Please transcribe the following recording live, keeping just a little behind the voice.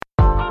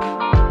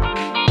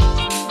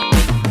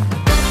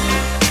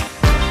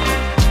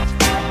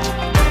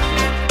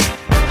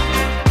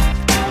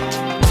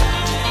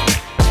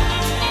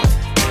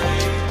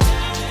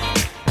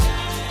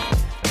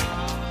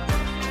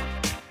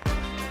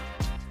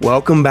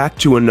Welcome back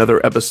to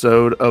another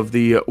episode of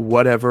the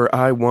Whatever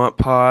I Want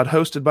pod,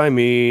 hosted by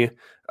me,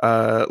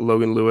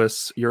 Logan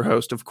Lewis, your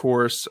host, of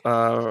course,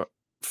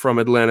 from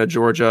Atlanta,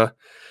 Georgia.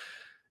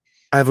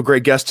 I have a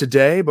great guest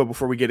today, but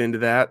before we get into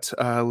that,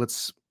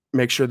 let's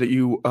make sure that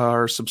you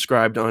are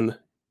subscribed on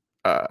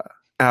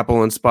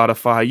Apple and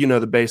Spotify. You know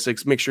the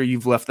basics. Make sure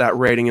you've left that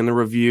rating in the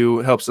review.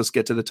 It helps us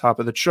get to the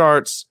top of the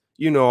charts.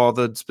 You know all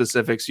the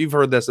specifics. You've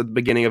heard this at the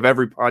beginning of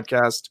every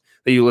podcast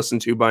that you listen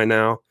to by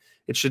now.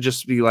 It should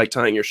just be like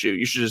tying your shoe.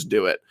 You should just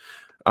do it.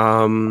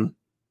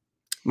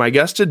 My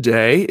guest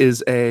today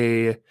is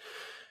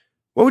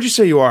what would you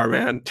say you are,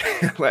 man?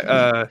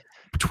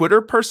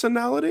 Twitter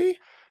personality?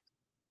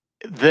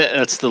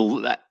 With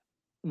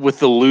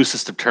the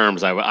loosest of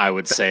terms, I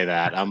would say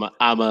that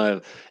I'm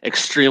a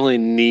extremely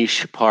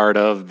niche part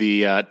of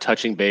the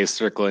Touching Base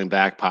Circling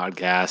Back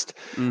podcast,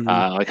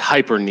 like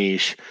hyper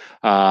niche.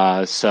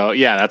 So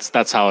yeah,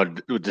 that's how I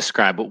would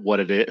describe what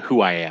it is,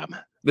 who I am.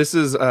 This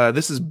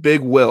is Big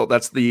Will.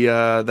 That's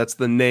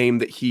the name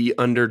that he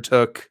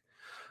undertook.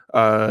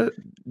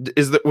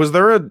 Was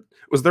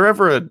there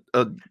ever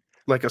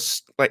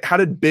how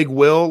did Big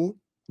Will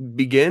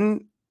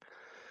begin?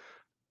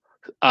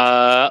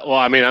 Well,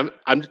 I mean,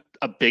 I'm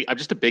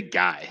just a big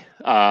guy.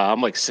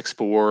 I'm like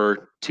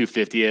 6'4",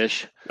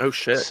 250-ish. Oh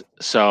shit.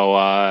 So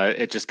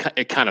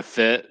it kind of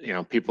fit. You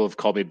know, people have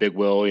called me Big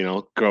Will, you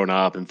know, growing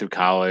up and through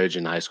college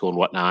and high school and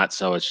whatnot.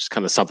 So it's just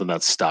kind of something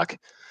that's stuck.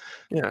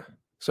 Yeah.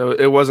 So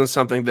it wasn't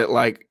something that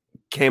like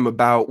came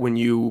about when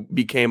you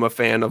became a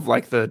fan of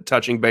like the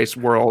Touching Base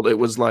world. It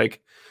was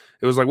like,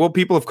 well,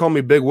 people have called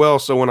me Big Will,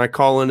 so when I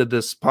call into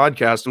this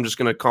podcast, I'm just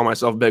going to call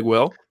myself Big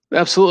Will.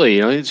 Absolutely.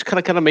 You know, you just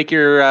kind of make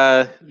your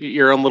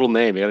own little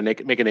name. You got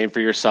to make a name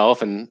for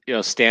yourself and, you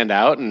know, stand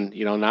out. And,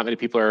 you know, not many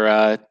people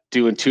are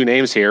doing two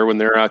names here when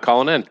they're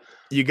calling in.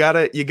 You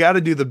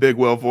gotta do the Big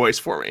Will voice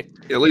for me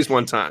at least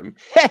one time.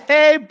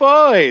 Hey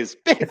boys,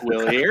 Big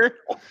Will here.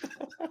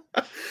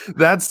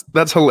 That's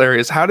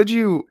hilarious.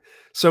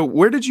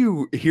 Where did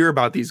you hear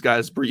about these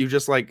guys? Were you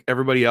just like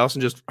everybody else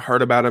and just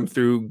heard about them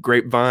through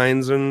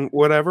grapevines and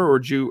whatever,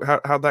 or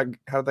how'd that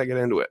get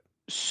into it?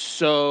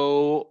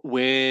 So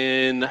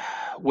when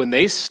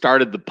they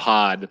started the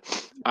pod,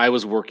 I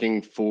was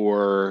working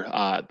for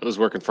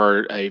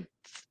a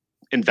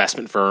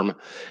investment firm,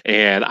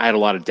 and I had a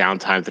lot of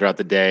downtime throughout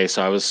the day.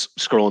 So I was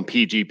scrolling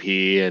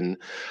PGP and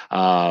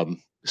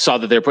saw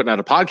that they're putting out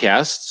a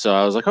podcast. So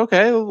I was like,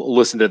 okay, we'll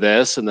listen to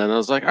this. And then I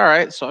was like, all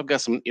right, so I've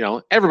got some, you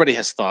know, everybody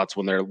has thoughts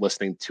when they're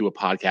listening to a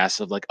podcast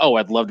of like, oh,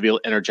 I'd love to be able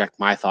to interject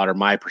my thought or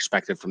my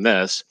perspective from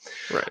this.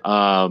 Right.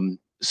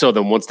 So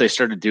then once they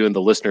started doing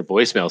the listener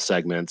voicemail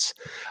segments,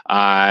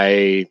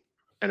 and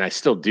I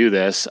still do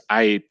this,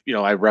 I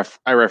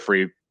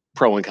referee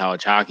pro and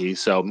college hockey.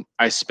 So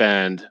I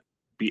spend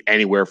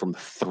anywhere from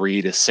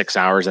 3 to 6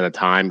 hours at a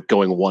time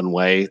going one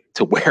way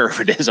to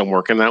wherever it is I'm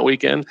working that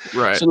weekend.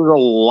 Right. So there's a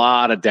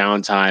lot of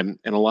downtime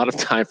and a lot of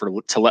time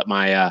to let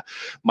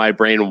my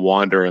brain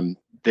wander and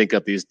think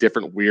up these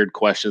different weird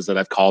questions that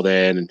I've called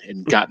in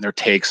and gotten their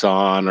takes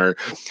on. Or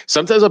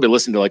sometimes I'll be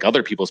listening to like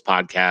other people's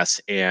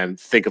podcasts and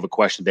think of a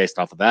question based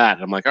off of that.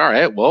 And I'm like, all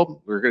right,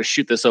 well, we're going to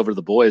shoot this over to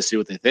the boys, see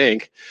what they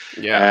think.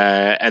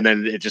 Yeah. And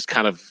then it just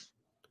kind of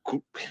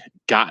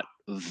got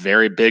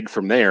very big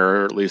from there,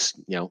 or at least,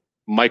 you know,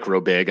 micro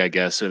big, I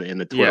guess, in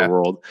the Twitter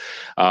world.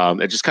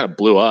 It just kind of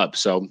blew up.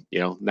 So, you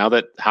know, now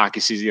that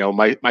hockey season, you know,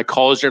 my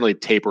calls generally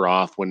taper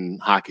off when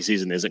hockey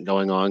season isn't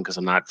going on because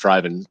I'm not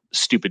driving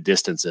stupid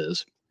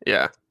distances.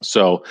 Yeah.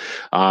 So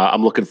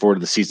I'm looking forward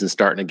to the season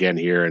starting again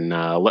here and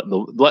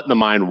letting the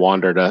mind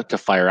wander to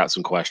fire out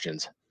some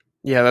questions.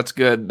 Yeah, that's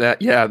good.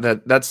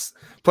 That's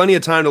plenty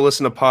of time to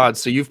listen to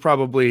pods. So you've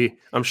probably,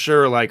 I'm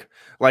sure, like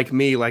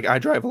me, like I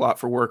drive a lot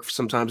for work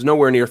sometimes,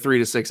 nowhere near 3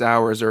 to 6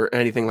 hours or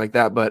anything like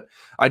that, but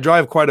I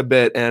drive quite a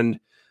bit, and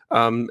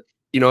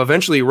you know,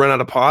 eventually you run out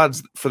of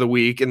pods for the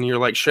week and you're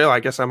like, shit, I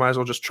guess I might as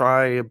well just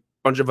try a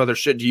bunch of other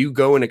shit. Do you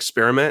go and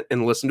experiment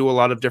and listen to a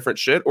lot of different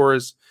shit, or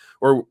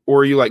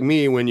are you like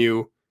me when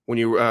you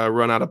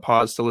run out of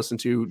pods to listen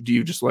to, do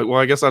you just like, well,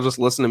 I guess I'll just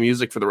listen to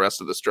music for the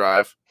rest of this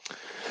drive?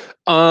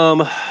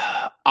 I'll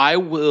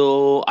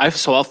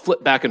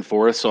flip back and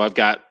forth. So I've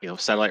got, you know,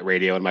 satellite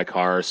radio in my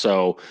car.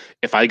 So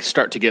if I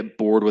start to get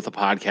bored with a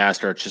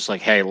podcast, or it's just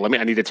like, hey,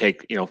 I need to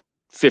take, you know,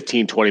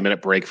 15-20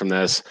 minute break from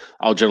this,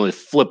 I'll generally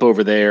flip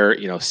over there,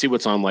 you know, see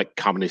what's on like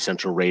Comedy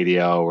Central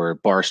Radio or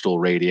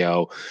Barstool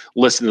Radio,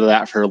 listen to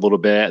that for a little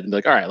bit, and be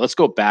like, all right, let's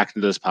go back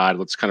into this pod.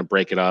 Let's kind of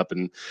break it up.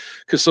 And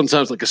because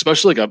sometimes, like,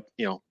 especially like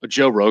a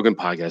Joe Rogan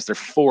podcast, they're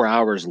 4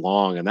 hours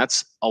long, and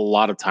that's a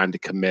lot of time to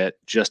commit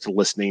just to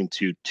listening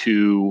to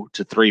 2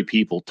 to 3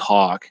 people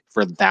talk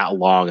for that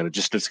long. And it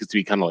just gets to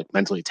be kind of like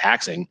mentally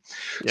taxing.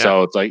 Yeah.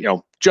 So it's like, you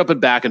know, jumping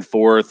back and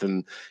forth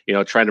and, you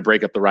know, trying to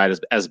break up the ride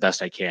as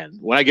best I can.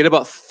 When I get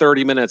about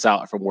 30 minutes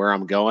out from where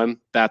I'm going,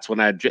 that's when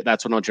I'll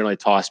generally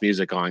toss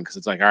music on, because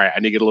it's like, all right, I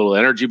need to get a little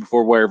energy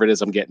before wherever it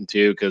is I'm getting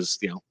to, because,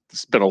 you know,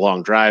 it's been a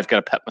long drive, got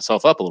to pep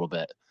myself up a little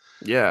bit.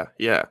 Yeah.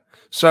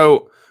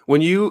 So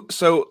when you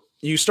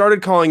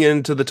started calling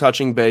into the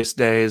Touching Base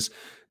days,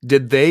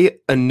 did they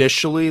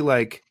initially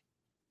like,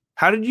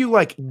 how did you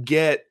like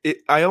get it?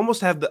 I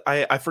almost have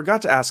I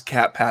forgot to ask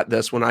Cat Pat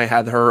this when I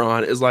had her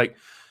on, is like,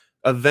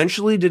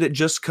 eventually did it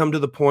just come to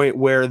the point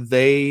where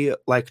they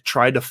like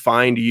tried to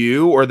find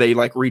you, or they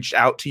like reached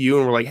out to you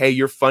and were like, hey,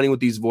 you're funny with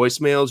these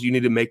voicemails, you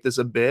need to make this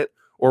a bit?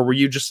 Or were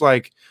you just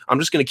like, I'm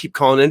just going to keep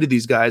calling into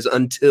these guys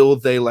until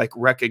they like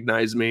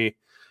recognize me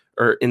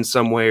or in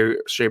some way,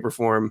 shape, or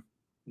form?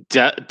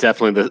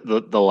 Definitely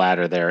the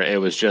latter there. It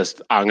was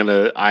just I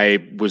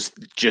was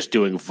just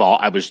doing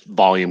I was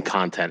volume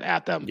content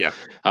at them. Yeah.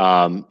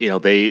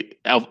 They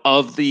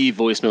of the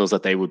voicemails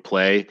that they would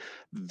play,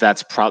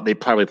 they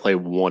probably play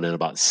one in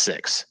about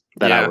six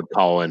that I would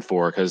call in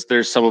for, because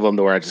there's some of them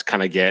where I just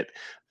kind of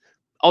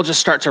I'll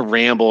just start to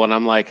ramble and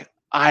I'm like,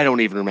 I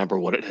don't even remember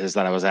what it is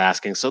that I was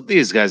asking. So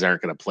these guys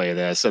aren't going to play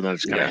this, and then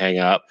just kind of hang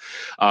up.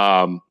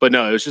 But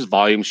no, it was just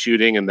volume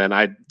shooting. And then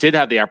I did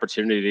have the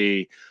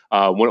opportunity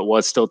when it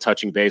was still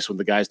touching base when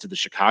the guys did the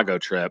Chicago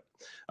trip.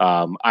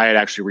 I had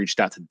actually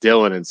reached out to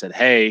Dylan and said,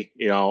 hey,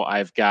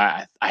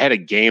 I had a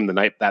game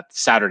that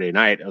Saturday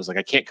night. I was like,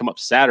 I can't come up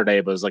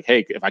Saturday, but I was like,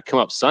 hey, if I come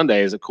up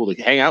Sunday, is it cool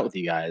to hang out with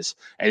you guys?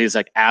 And he's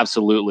like,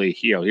 absolutely.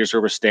 Here's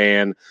where we're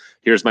staying.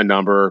 Here's my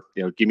number.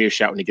 Give me a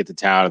shout when you get to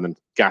town. And then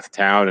got to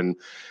town and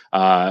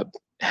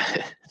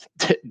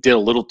did a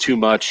little too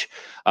much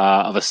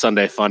of a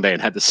Sunday fun day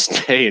and had to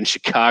stay in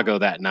Chicago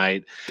that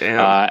night.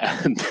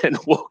 And then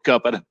woke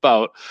up at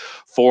about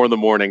 4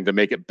 a.m. to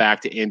make it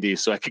back to Indy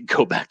so I could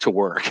go back to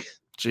work.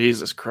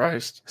 Jesus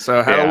Christ.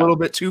 So had a little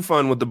bit too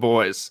fun with the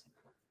boys.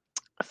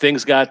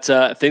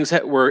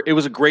 It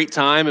was a great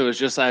time. It was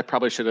just, I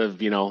probably should have,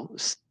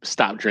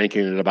 stopped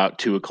drinking at about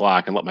 2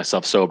 o'clock and let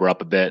myself sober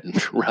up a bit,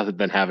 and rather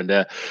than having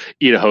to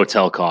eat a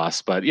hotel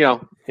cost. But,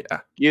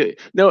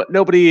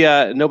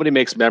 nobody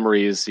makes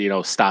memories,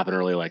 stopping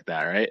early like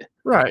that. Right.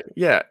 Right.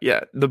 Yeah. Yeah.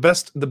 The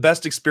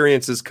best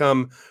experiences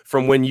come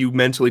from when you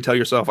mentally tell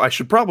yourself, I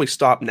should probably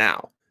stop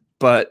now.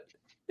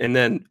 And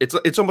then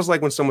it's almost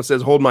like when someone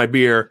says, hold my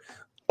beer,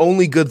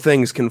 only good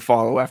things can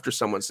follow after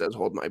someone says,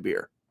 hold my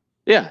beer.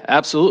 Yeah,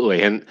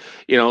 absolutely. And,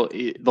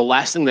 the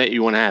last thing that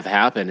you want to have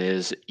happen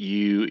is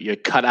you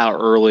cut out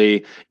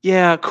early.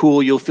 Yeah,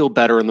 cool. You'll feel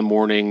better in the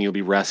morning. You'll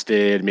be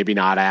rested, maybe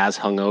not as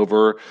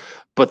hungover.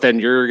 But then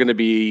you're going to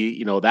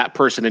be, that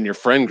person in your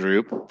friend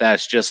group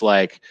that's just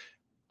like,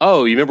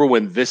 oh, you remember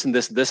when this and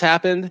this and this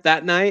happened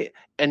that night?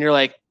 And you're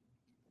like,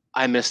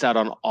 I missed out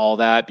on all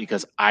that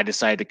because I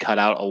decided to cut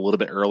out a little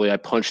bit early. I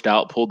pulled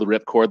the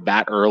ripcord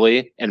that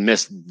early and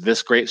missed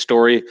this great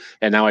story.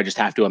 And now I just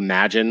have to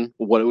imagine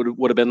what it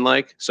would have been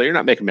like. So you're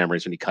not making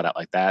memories when you cut out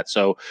like that.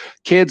 So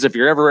kids, if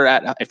you're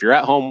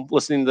at home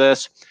listening to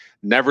this,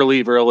 never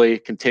leave early,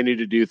 continue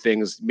to do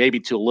things maybe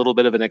to a little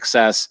bit of an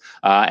excess,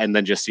 and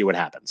then just see what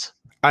happens.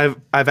 I've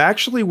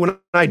actually, when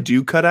I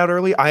do cut out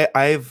early,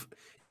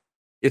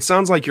 it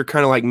sounds like you're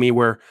kind of like me,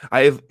 where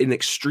I have an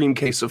extreme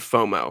case of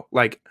FOMO.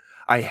 Like,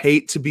 I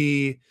hate to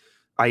be,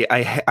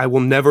 I will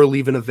never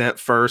leave an event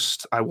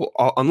first. I will,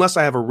 unless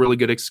I have a really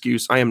good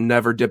excuse, I am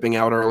never dipping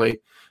out early.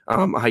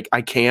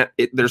 I can't,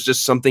 there's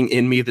just something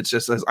in me that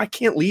just says, I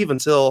can't leave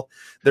until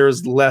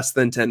there's less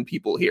than 10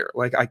 people here.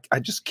 Like, I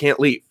just can't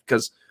leave,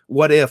 because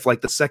what if,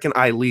 like, the second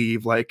I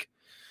leave, like,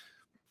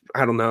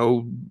 I don't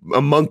know,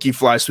 a monkey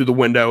flies through the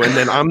window, and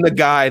then I'm the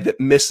guy that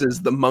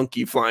misses the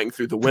monkey flying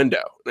through the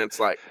window. And it's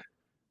like,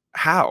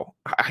 how?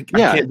 I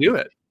can't do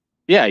it.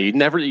 Yeah, you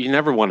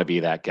never want to be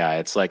that guy.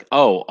 It's like,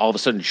 oh, all of a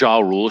sudden Ja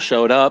Rule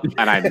showed up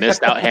and I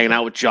missed out hanging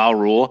out with Ja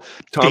Rule.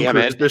 Tom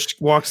Cruise just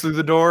walks through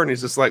the door and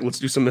he's just like, let's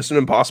do some Mission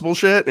Impossible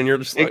shit. And you're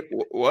just like,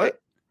 what?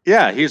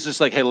 Yeah, he's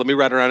just like, hey, let me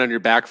ride around on your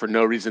back for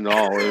no reason at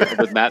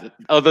all.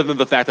 Other than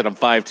the fact that I'm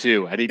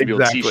 5'2", I need to be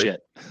able to see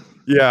shit.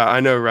 Yeah, I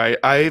know, right?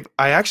 I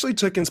actually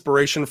took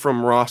inspiration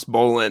from Ross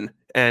Bolin,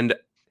 and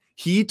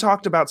he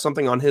talked about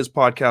something on his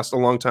podcast a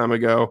long time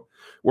ago,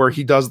 where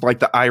he does like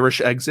the Irish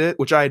exit,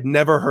 which I had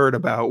never heard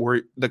about,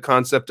 where the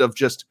concept of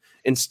just,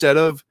 instead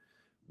of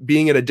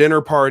being at a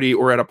dinner party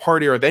or at a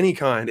party or of any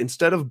kind,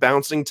 instead of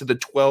bouncing to the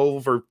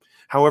 12 or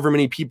however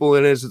many people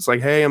it is, it's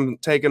like, hey, I'm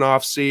taking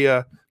off, see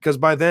ya. Because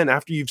by then,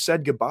 after you've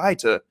said goodbye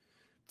to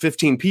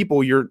 15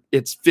 people,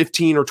 it's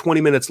 15 or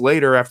 20 minutes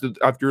later after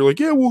you're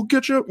like, yeah, we'll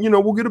get you,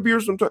 we'll get a beer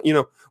sometime,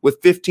 with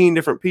 15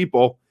 different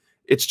people.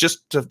 It's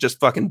just to just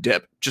fucking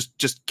dip,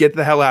 just get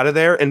the hell out of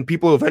there. And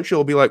people eventually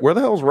will be like, where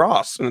the hell's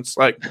Ross? And it's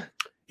like,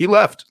 he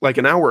left like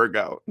an hour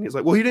ago. And he's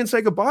like, well, he didn't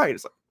say goodbye. And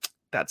it's like,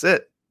 that's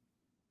it.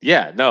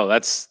 Yeah, no,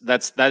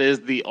 that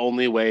is the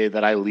only way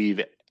that I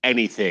leave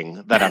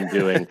anything that I'm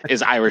doing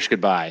is Irish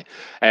goodbye.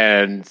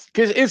 And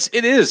because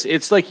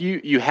it's like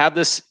you have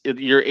this,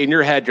 you're in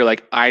your head, you're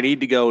like, I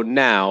need to go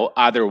now,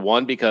 either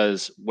one,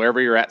 because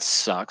wherever you're at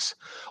sucks,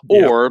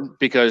 or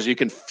because you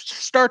can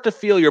start to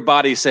feel your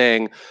body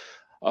saying,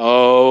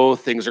 oh,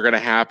 things are going to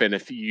happen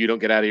if you don't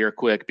get out of here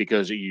quick,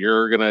 because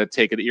you're going to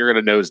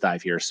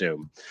nosedive here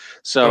soon.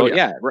 So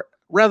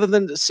rather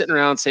than sitting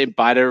around saying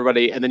bye to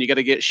everybody, and then you got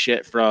to get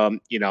shit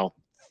from,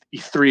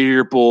 three of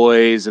your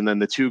boys, and then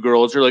the two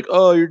girls are like,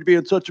 "Oh, you're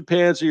being such a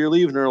pants, or you're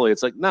leaving early."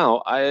 It's like,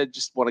 no, I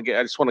just want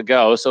to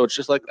go. So it's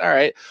just like, all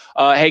right,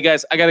 hey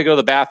guys, I got to go to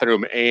the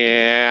bathroom,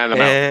 and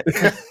I'm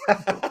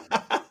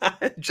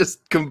out.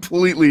 Just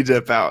completely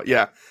dip out.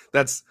 Yeah,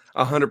 that's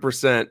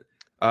 100%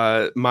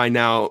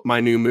 my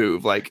new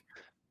move. Like,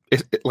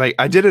 like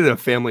I did it at a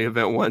family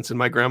event once, and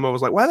my grandma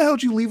was like, "Why the hell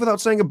did you leave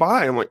without saying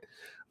goodbye?" I'm like,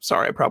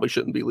 "Sorry, I probably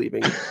shouldn't be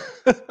leaving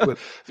with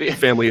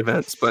family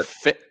events." But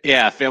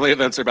yeah, family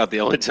events are about the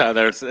only time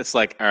it's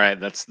like, all right,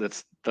 that's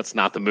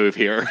not the move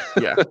here.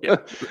 yeah.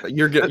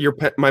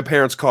 My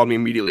parents called me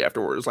immediately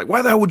afterwards. Like,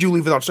 "Why the hell would you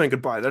leave without saying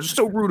goodbye? That's just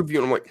so rude of you."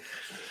 And I'm like,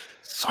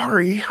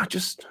 "Sorry, I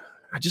just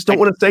don't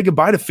want to say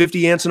goodbye to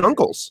 50 aunts and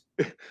uncles."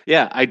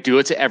 Yeah, I do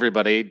it to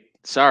everybody.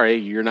 Sorry,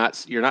 you're not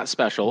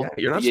special. Yeah,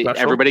 you're not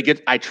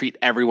special. I treat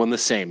everyone the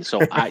same. So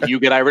you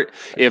get Irish.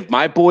 If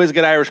my boys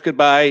get Irish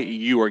goodbye,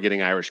 you are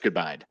getting Irish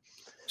goodbye.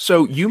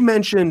 So you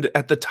mentioned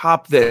at the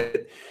top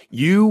that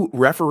you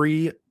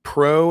referee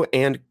pro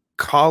and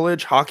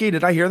college hockey.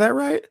 Did I hear that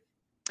right?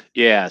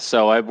 Yeah,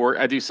 so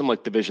I do some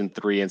like Division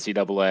III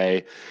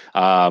NCAA.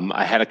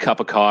 I had a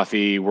cup of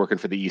coffee working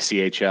for the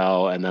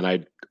ECHL, and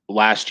then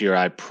last year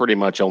I pretty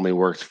much only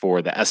worked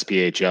for the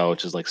SPHL,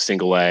 which is like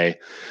single A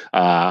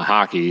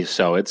hockey.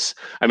 So it's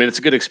a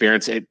good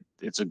experience.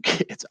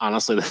 It's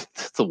honestly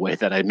the way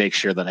that I make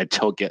sure that I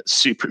don't get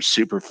super,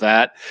 super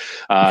fat.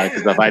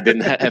 Because if I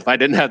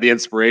didn't have the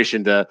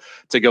inspiration to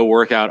go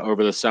work out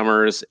over the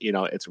summers,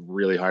 it's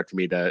really hard for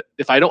me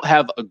if I don't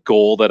have a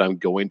goal that I'm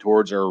going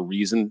towards or a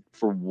reason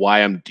for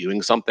why I'm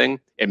doing something,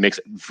 it makes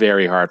it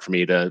very hard for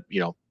me to,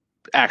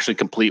 actually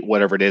complete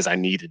whatever it is I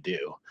need to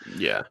do.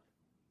 Yeah.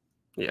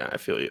 Yeah, I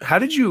feel you. How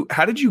did you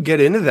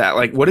get into that?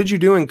 Like, what did you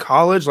do in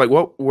college? Like,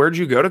 where'd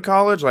you go to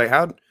college? Like,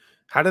 how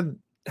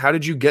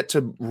did you get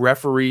to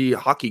referee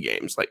hockey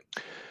games? Like,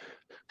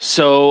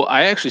 so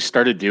I actually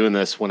started doing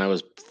this when I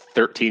was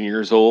 13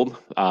 years old.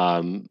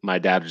 My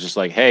dad was just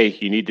like, "Hey,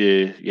 you need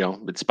to,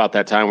 it's about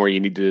that time where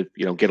you need to,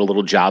 get a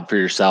little job for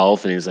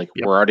yourself." And he's like,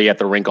 Yep. "We're already at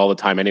the rink all the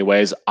time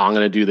anyways. I'm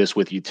going to do this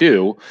with you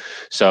too."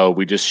 So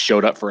we just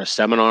showed up for a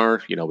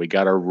seminar. We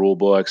got our rule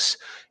books,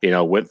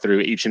 went through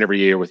each and every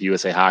year with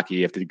USA Hockey.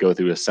 You have to go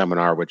through a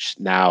seminar, which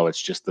now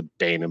it's just the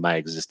bane of my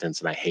existence.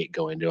 And I hate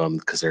going to them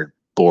because they're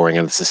boring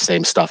and it's the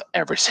same stuff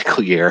every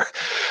single year.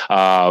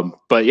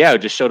 But yeah, I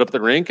just showed up at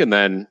the rink, and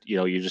then,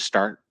 you just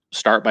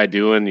start by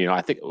doing,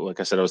 I think, like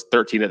I said, I was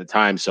 13 at the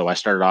time. So I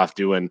started off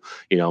doing,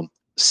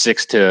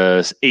 6 to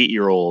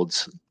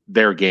 8-year-olds,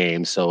 their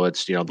games. So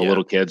it's, the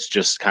little kids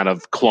just kind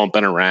of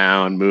clumping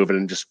around, moving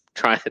and just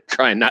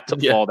trying not to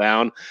fall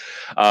down.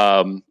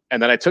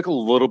 And then I took a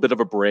little bit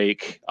of a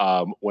break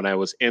when I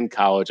was in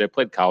college. I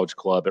played college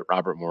club at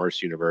Robert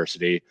Morris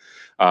University,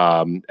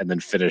 and then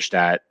finished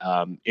at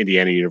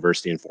Indiana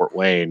University in Fort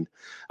Wayne.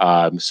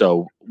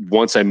 So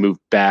once I moved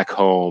back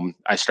home,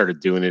 I started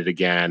doing it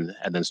again,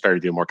 and then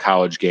started doing more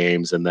college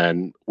games, and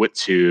then went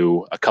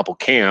to a couple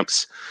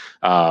camps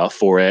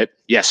for it.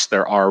 Yes,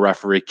 there are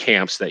referee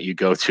camps that you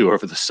go to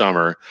over the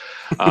summer.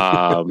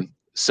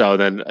 So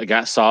then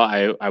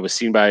I was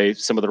seen by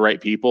some of the right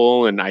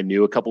people, and I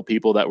knew a couple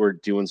people that were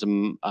doing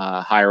some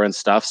higher end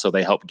stuff. So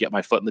they helped get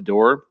my foot in the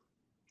door,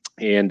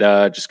 and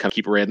just kind of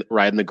keep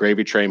riding the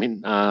gravy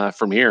train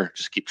from here.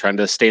 Just keep trying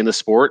to stay in the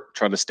sport,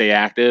 trying to stay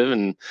active,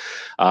 and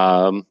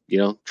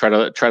try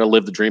to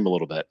live the dream a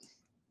little bit.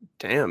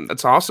 Damn,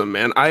 that's awesome,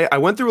 man. I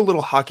went through a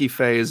little hockey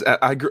phase.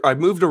 I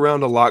moved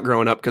around a lot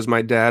growing up because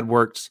my dad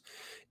worked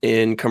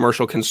in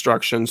commercial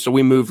construction. So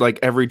we moved like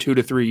every 2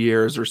 to 3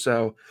 years or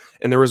so.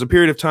 And there was a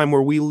period of time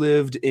where we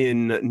lived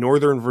in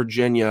Northern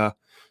Virginia.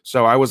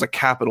 So I was a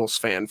Capitals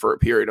fan for a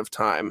period of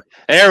time.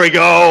 There we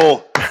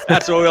go.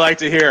 That's what we like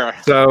to hear.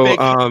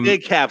 So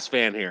big Caps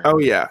fan here. Oh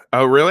yeah.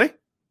 Oh really?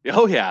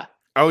 Oh yeah.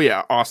 Oh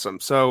yeah. Awesome.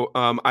 So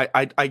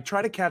I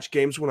try to catch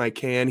games when I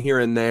can here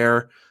and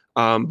there.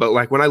 But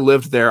like when I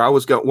lived there,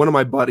 one of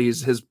my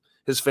buddies,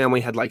 his family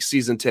had like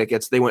season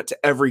tickets. They went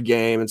to every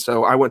game. And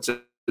so I went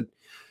to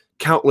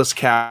countless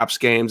Caps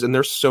games, and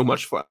they're so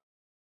much fun.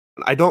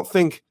 I don't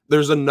think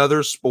there's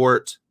another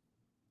sport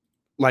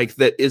like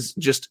that is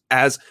just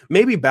as,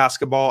 maybe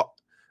basketball,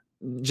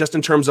 just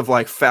in terms of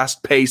like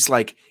fast pace,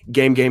 like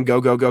game,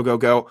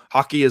 go.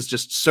 Hockey is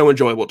just so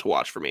enjoyable to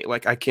watch for me.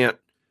 Like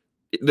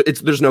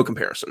there's no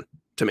comparison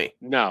to me.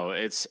 No,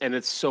 it's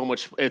so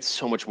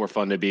much more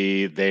fun to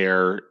be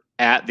there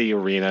at the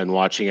arena and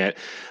watching it.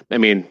 I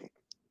mean,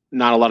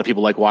 not a lot of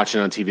people like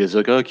watching it on TV. It's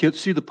like, oh, I can't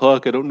see the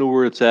puck. I don't know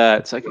where it's at.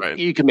 It's like, right.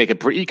 You can make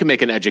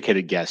an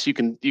educated guess. You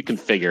can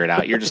figure it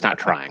out. You're just not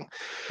trying.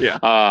 Yeah.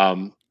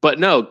 But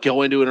no,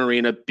 going to an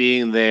arena,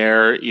 being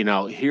there,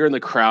 hearing the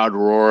crowd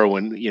roar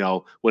when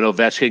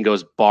Ovechkin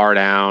goes bar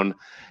down,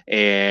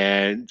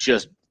 and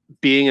just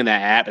being in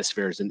that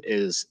atmosphere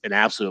is an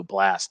absolute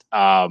blast.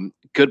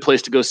 Good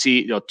place to go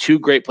see, 2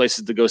 great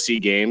places to go see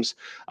games.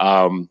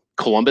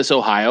 Columbus,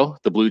 Ohio,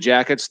 the Blue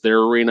Jackets, their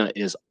arena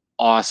is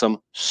awesome,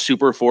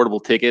 super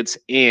affordable tickets,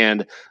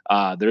 and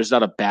there's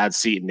not a bad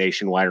seat in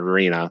Nationwide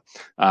Arena.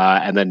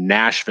 And then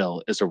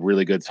Nashville is a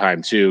really good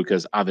time too,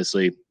 because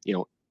obviously,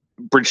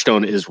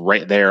 Bridgestone is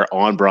right there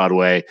on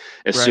Broadway.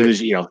 As soon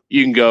as you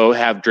can go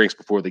have drinks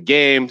before the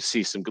game,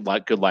 see some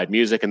good live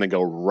music, and then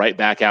go right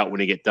back out when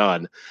you get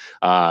done.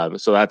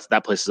 So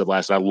that place is a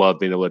blast. I love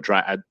being able to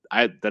drive.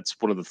 That's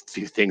one of the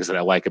few things that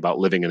I like about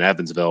living in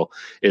Evansville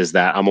is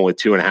that I'm only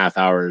 2.5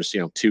 hours,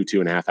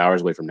 2.5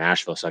 hours away from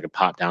Nashville, so I can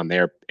pop down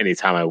there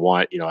anytime I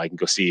want. I can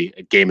go see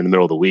a game in the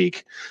middle of the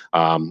week,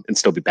 and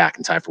still be back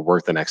in time for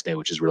work the next day,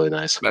 which is really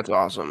nice. That's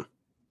awesome.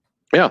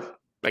 Yeah.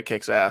 That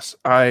kicks ass.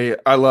 I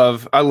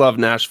love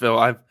Nashville.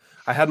 I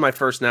had my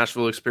first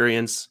Nashville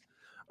experience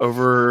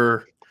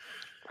over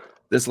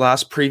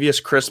this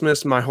previous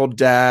Christmas. My whole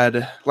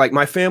dad, like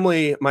my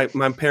family, my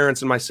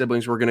parents and my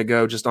siblings were going to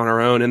go just on our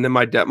own. And then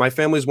my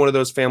family is one of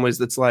those families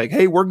that's like,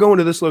 hey, we're going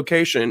to this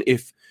location.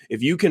 If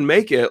you can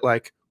make it,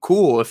 like,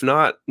 cool. If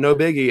not, no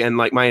biggie. And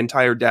like my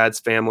entire dad's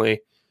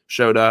family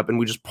showed up and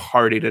we just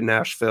partied in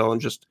Nashville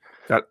and just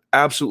got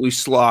absolutely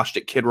sloshed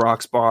at Kid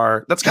Rock's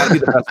bar. That's got to be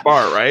the best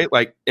bar, right?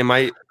 Like, at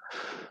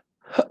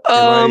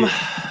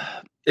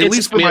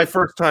least for my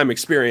first time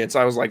experience,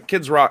 I was like,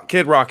 Kid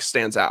Rock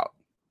stands out.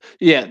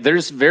 Yeah,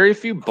 there's very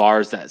few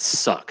bars that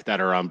suck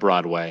that are on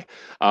Broadway.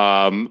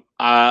 I'm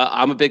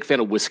a big fan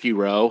of Whiskey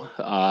Row.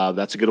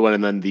 That's a good one.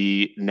 And then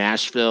the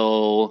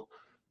Nashville,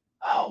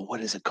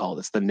 what is it called?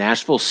 It's the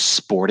Nashville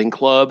Sporting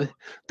Club.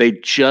 They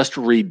just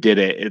redid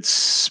it.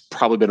 It's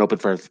probably been open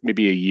for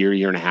maybe a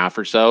year and a half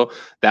or so.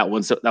 That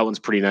one's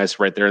pretty nice,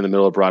 right there in the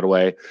middle of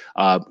Broadway.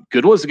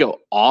 Good ones to go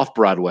off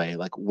Broadway,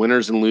 like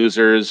Winners and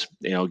Losers.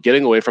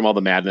 Getting away from all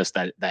the madness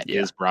that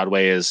is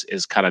Broadway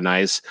is kind of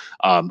nice.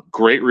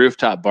 Great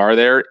rooftop bar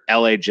there.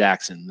 L.A.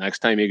 Jackson. Next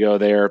time you go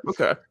there,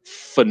 okay.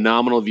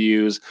 Phenomenal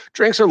views.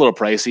 Drinks are a little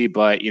pricey,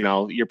 but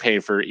you're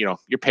paying for you're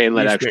paying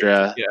that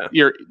extra.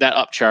 You're that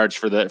upcharge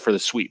for the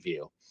suite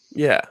view.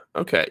 Yeah.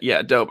 Okay.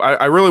 Yeah. Dope.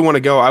 I really want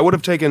to go. I would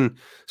have taken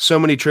so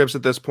many trips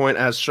at this point,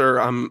 as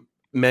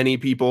many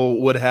people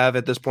would have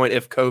at this point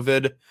if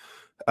COVID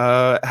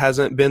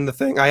hasn't been the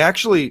thing. I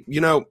actually,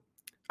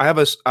 I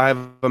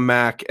have a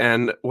Mac,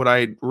 and what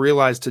I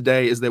realized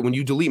today is that when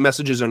you delete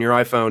messages on your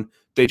iPhone,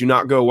 they do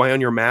not go away on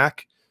your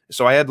Mac.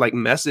 So I had like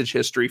message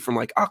history from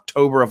like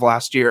October of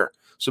last year.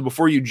 So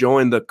before you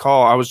joined the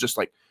call, I was just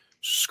like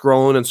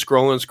scrolling,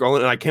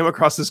 and I came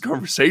across this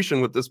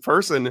conversation with this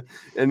person,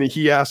 and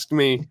he asked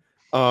me,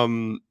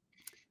 do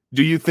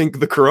you think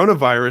the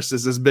coronavirus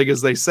is as big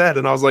as they said?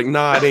 And I was like,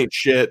 nah, it ain't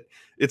shit.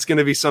 It's going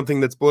to be something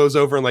that blows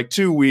over in like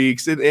 2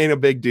 weeks. It ain't a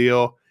big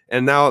deal.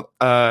 And now,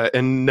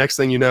 and next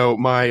thing you know,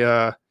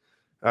 my,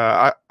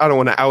 I don't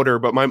want to out her,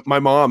 but my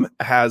mom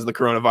has the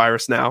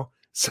coronavirus now.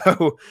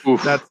 So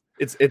that's,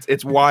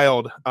 it's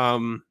wild.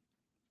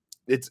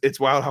 It's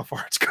wild how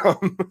far it's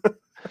come.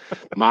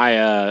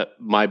 My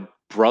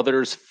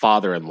brother's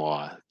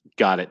father-in-law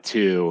got it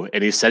too,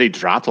 and he said he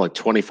dropped like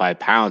 25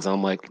 pounds. And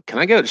I'm like, can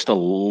I get just a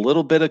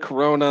little bit of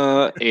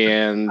Corona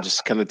and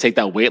just kind of take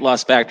that weight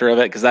loss factor of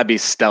it? Because that'd be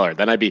stellar.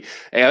 Then I'd be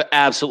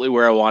absolutely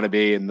where I want to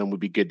be, and then we'd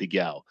be good to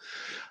go.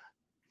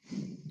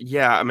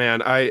 Yeah,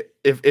 man.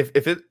 If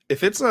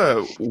it's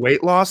a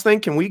weight loss thing,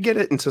 can we get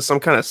it into some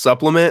kind of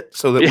supplement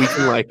so that we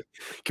can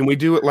can we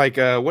do it like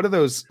what are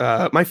those?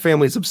 My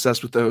family's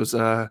obsessed with those.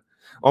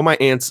 All my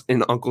aunts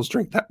and uncles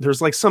drink that.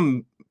 There's like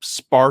some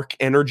Spark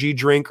energy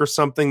drink or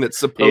something that's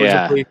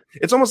supposedly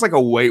it's almost like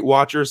a Weight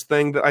Watchers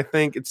thing that I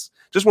think it's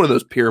just one of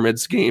those pyramid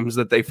schemes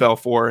that they fell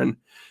for,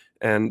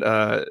 and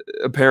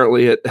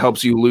apparently it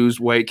helps you lose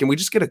weight. Can we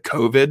just get a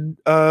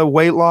COVID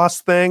weight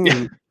loss thing?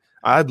 And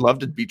I'd love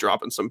to be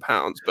dropping some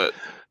pounds, but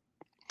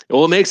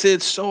well, it makes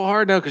it so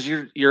hard now because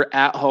you're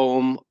at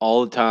home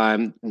all the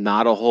time,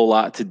 not a whole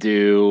lot to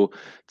do.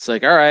 It's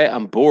like, all right,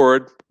 I'm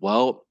bored.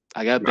 Well,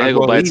 I got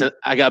bagel bites.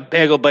 I got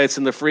bagel bites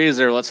in the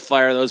freezer. Let's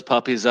fire those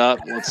puppies up.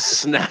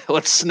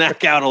 Let's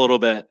snack out a little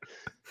bit.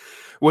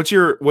 What's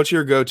your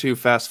go-to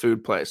fast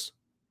food place?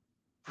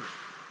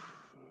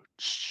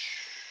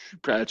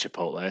 Probably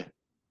Chipotle.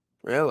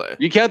 Really?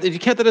 You count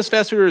that as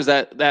fast food, or is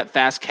that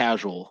fast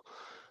casual?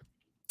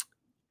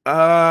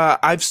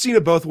 I've seen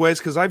it both ways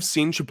because I've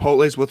seen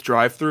Chipotle's with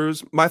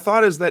drive-thrus. My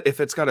thought is that if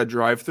it's got a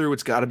drive-thru,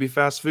 it's got to be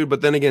fast food.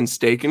 But then again,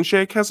 Steak and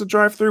Shake has a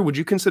drive-thru. Would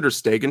you consider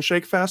Steak and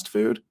Shake fast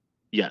food?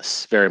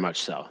 Yes, very much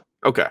so.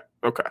 Okay.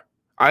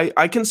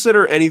 I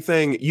consider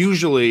anything,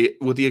 usually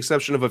with the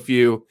exception of a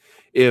few,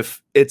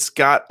 if it's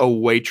got a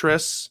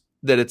waitress,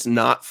 that it's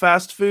not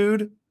fast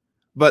food.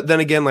 But then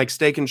again, like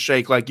Steak and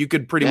Shake, like you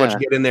could pretty much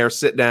get in there,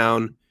 sit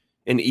down,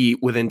 and eat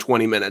within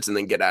 20 minutes and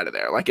then get out of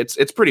there. Like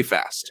it's pretty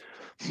fast.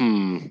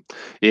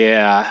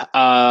 Yeah.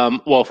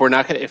 Well, if we're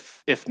not gonna,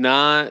 if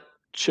not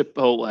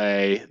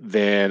Chipotle,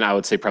 then I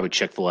would say probably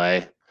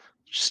Chick-fil-A.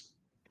 Just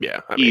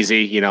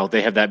easy.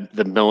 They have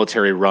the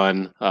military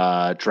run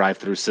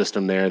drive-through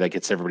system there that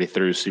gets everybody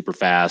through super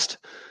fast.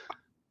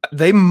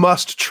 They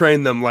must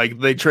train them like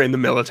they train the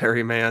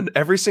military, man.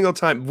 Every single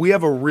time. We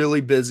have a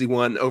really busy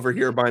one over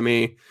here by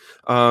me,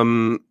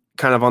 kind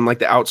of on like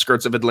the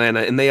outskirts of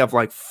Atlanta, and they have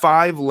like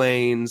 5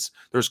 lanes.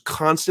 There's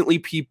constantly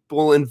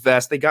people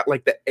invest. They got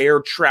like the air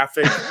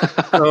traffic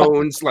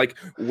cones, like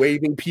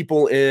waving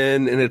people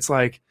in, and it's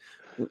like,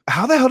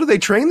 How the hell do they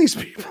train these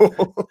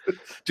people?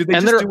 Do they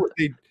just do what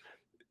they?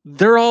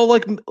 They're all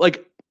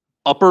like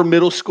upper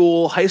middle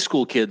school, high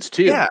school kids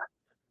too. Yeah.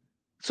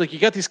 It's like you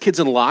got these kids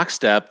in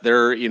lockstep.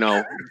 They're,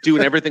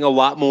 doing everything a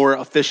lot more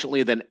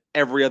efficiently than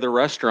every other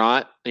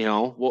restaurant.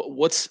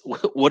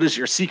 What is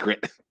your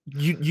secret?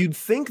 You'd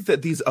think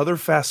that these other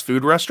fast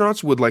food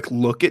restaurants would like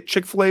look at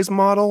Chick-fil-A's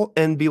model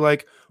and be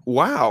like,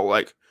 wow,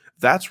 like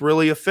that's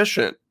really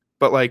efficient.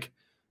 But like,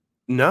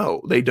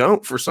 no, they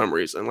don't for some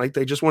reason. Like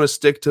they just want to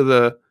stick to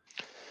the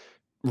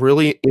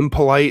really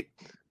impolite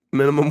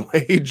minimum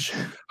wage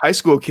high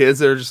school kids.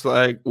 They're just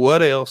like,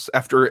 what else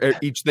after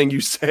each thing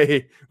you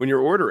say when you're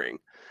ordering?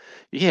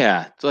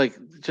 Yeah, it's like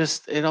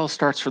it all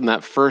starts from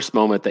that first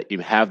moment that you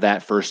have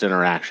that first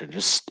interaction.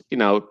 Just,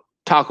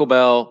 Taco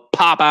Bell,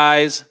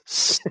 Popeyes,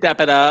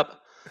 step it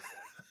up.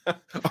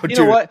 You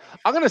know what?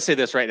 I'm going to say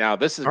this right now.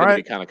 This is going to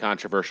be kind of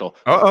controversial.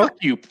 Fuck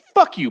you,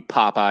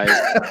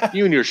 Popeyes.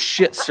 You and your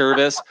shit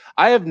service.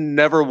 I have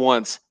never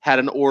once had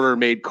an order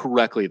made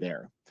correctly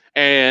there.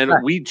 And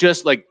they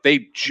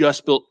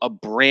just built a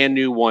brand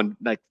new one,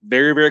 like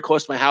very, very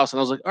close to my house. And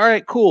I was like, all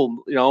right,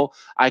 cool.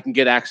 I can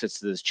get access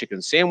to this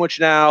chicken sandwich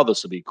now.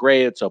 This will be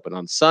great. It's open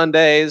on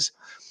Sundays.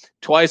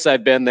 Twice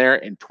I've been there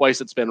and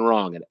twice it's been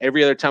wrong. And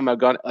every other time I've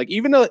gone, like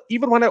even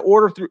when I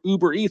order through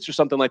Uber Eats or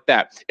something like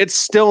that, it's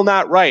still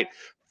not right.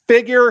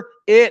 Figure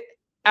it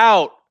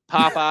out,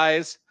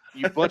 Popeyes.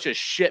 You bunch of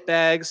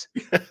shitbags.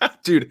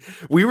 Dude,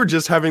 we were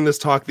just having this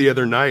talk the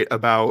other night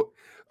about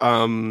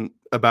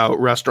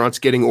restaurants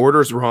getting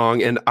orders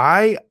wrong. And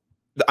I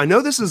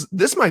know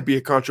this might be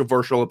a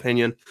controversial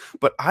opinion,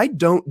 but I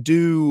don't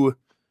do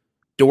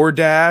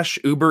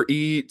DoorDash, Uber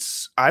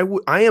Eats. I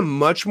am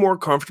much more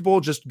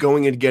comfortable just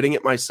going and getting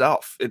it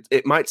myself.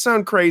 It might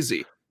sound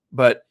crazy,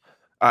 but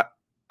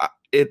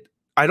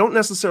I don't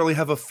necessarily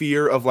have a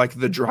fear of like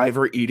the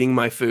driver eating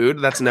my food.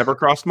 That's never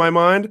crossed my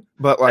mind.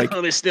 But like,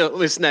 let me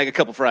snag a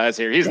couple fries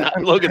here.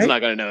 Logan's not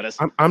going to notice.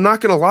 I'm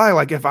not going to lie.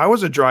 Like, if I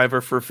was a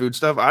driver for food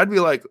stuff, I'd be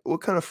like, what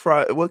kind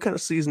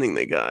of seasoning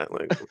they got?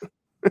 Like,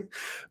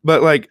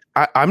 but like,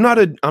 I'm not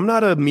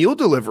a meal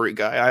delivery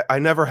guy. I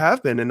never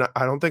have been, and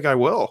I don't think I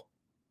will.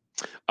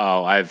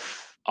 Oh,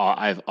 I've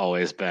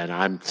always been.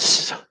 I'm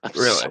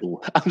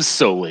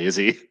so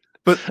lazy.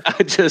 But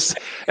I just,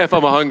 if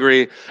I'm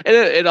hungry, and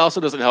it also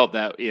doesn't help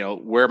that,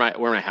 where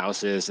my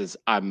house is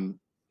I'm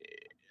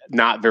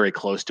not very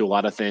close to a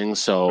lot of things.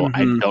 So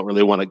I don't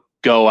really want to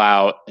go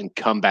out and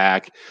come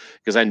back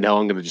because I know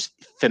I'm going to just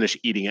finish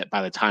eating it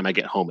by the time I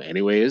get home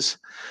anyways.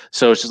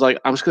 So it's just like,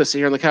 I'm just going to sit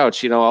here on the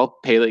couch, I'll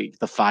pay like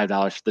the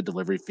 $5 for the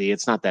delivery fee.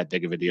 It's not that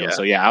big of a deal. Yeah.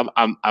 So yeah,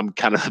 I'm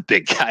kind of a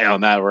big guy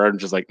on that where I'm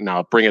just like,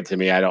 no, bring it to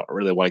me. I don't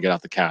really want to get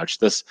off the couch.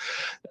 It's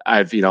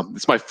my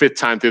 5th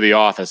time through the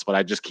office, but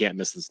I just can't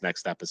miss this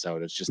next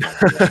episode. It's just not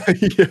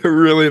yeah,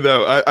 really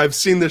though. I've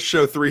seen this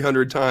show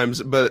 300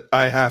 times, but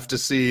I have to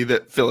see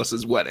that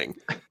Phyllis's wedding.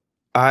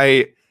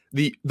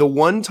 The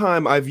one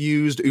time I've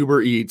used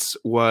Uber Eats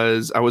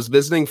was I was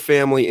visiting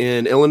family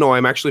in Illinois.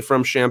 I'm actually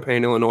from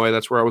Champaign, Illinois.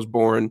 That's where I was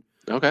born.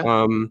 Okay.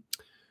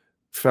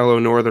 Fellow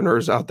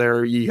Northerners out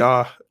there,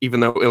 yeah. Even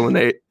though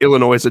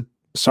Illinois is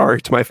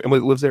sorry to my family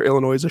that lives there,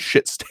 Illinois is a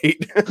shit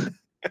state.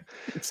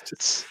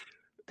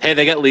 Hey,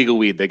 they got legal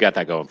weed. They got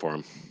that going for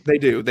them. They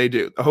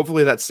do.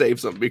 Hopefully that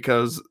saves them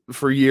because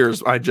for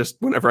years,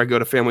 whenever I go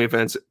to family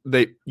events,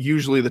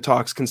 usually the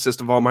talks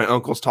consist of all my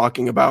uncles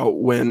talking about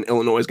when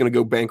Illinois is going to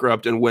go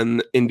bankrupt and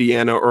when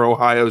Indiana or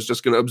Ohio is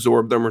just going to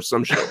absorb them or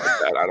some shit like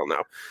that. I don't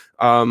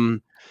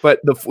know. But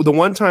the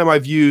one time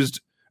I've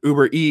used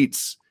Uber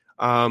Eats,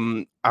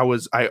 I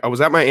was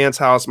at my aunt's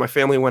house. My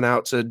family went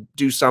out to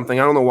do something.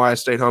 I don't know why I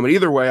stayed home. But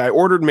either way, I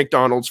ordered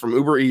McDonald's from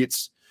Uber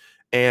Eats,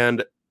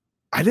 and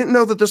I didn't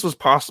know that this was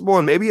possible,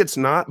 and maybe it's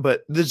not,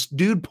 but this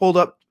dude pulled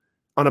up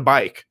on a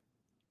bike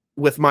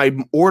with my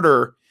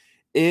order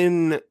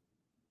in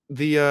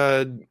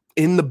the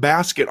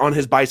basket on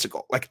his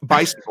bicycle, like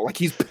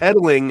he's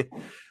pedaling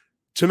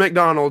to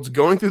McDonald's,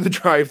 going through the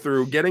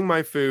drive-through, getting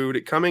my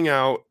food, coming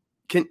out.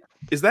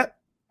 Is that,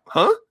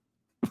 huh?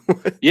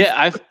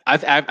 Yeah,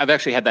 I've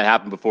actually had that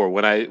happen before.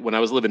 When I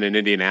was living in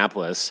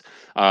Indianapolis,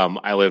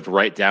 I lived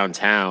right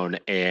downtown,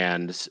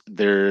 and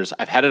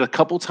I've had it a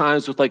couple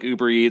times with like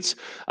Uber Eats.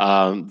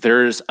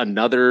 There's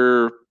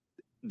another,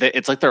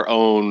 it's like their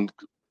own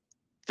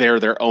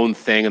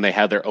thing, and they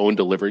have their own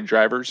delivery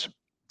drivers.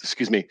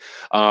 Excuse me.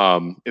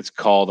 It's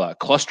called a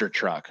Cluster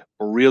Truck.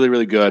 Really,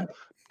 really good.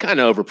 Kind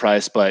of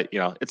overpriced, but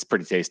it's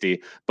pretty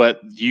tasty.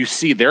 But you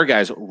see their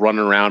guys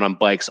running around on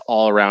bikes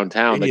all around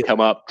town. They come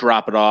up,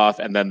 drop it off,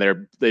 and then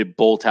they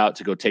bolt out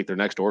to go take their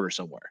next order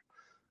somewhere.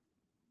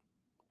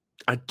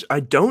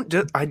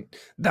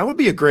 That would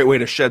be a great way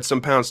to shed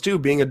some pounds too,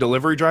 being a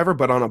delivery driver,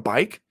 but on a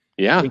bike.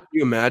 Yeah. Can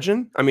you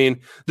imagine? I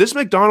mean, this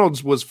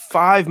McDonald's was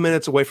 5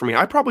 minutes away from me.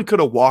 I probably could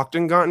have walked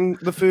and gotten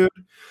the food,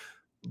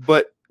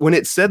 but when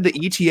it said the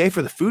ETA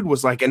for the food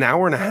was like an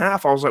hour and a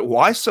half, I was like,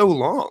 why so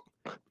long?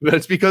 But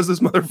it's because this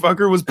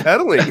motherfucker was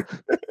pedaling.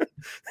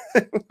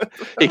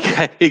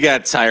 He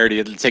got tired. He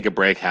had to take a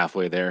break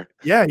halfway there.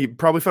 Yeah, he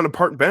probably found a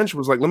park bench.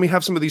 Was like, let me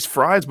have some of these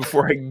fries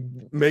before I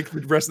make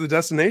the rest of the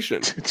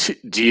destination.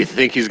 Do you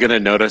think he's gonna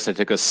notice I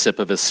took a sip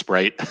of his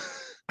Sprite?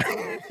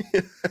 I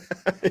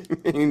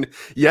mean,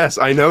 yes,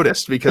 I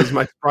noticed because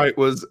my Sprite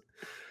was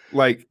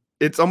like,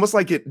 it's almost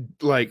like it,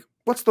 like,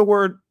 what's the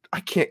word? I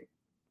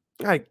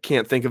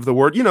can't think of the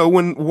word. You know,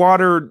 when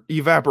water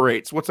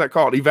evaporates, what's that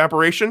called?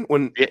 Evaporation?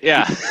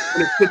 Yeah.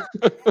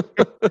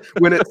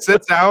 When it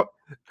sits out,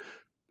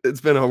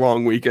 it's been a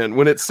long weekend.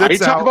 When it sits out. Are you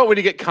talking about when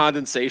you get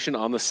condensation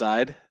on the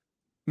side?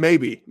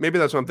 Maybe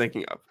that's what I'm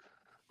thinking of.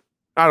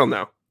 I don't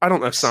know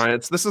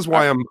science. This is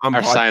why I'm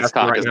our science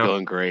talk right is now.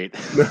 going great.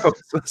 No,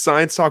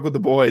 science talk with the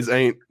boys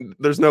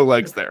there's no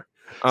legs there.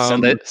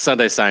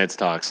 Sunday science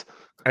talks.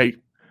 Hey,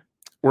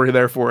 we're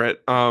there for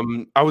it.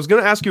 I was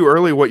going to ask you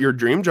earlier what your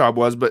dream job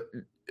was, but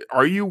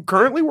are you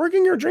currently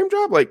working your dream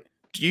job? Like,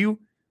 do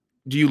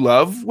you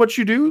love what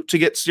you do? To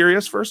get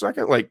serious for a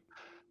second, like,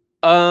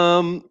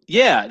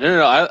 yeah,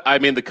 no. I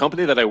mean, the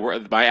company that I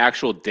work, my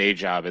actual day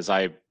job is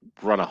I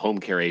run a home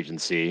care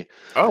agency.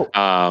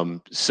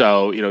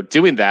 So,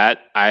 doing that,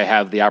 I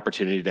have the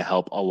opportunity to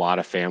help a lot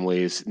of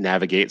families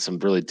navigate some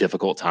really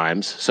difficult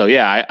times. So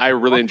yeah, I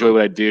really enjoy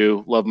what I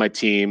do. Love my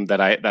team that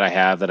I've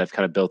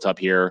kind of built up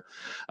here.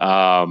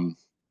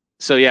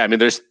 So yeah, I mean,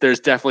 there's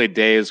definitely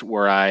days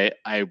where I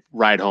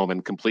ride home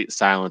in complete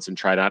silence and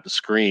try not to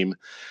scream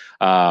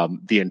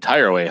the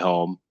entire way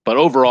home. But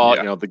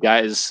overall, the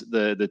guys,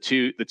 the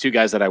two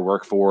guys that I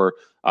work for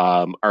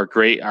are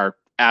great, are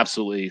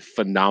absolutely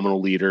phenomenal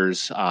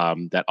leaders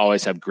that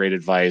always have great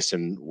advice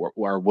and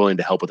are willing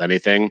to help with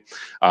anything.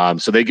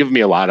 So they give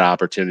me a lot of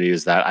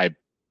opportunities that I,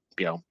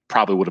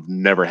 probably would have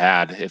never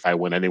had if I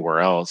went anywhere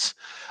else.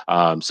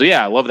 So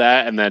yeah, I love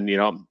that. And then,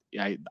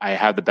 I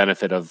have the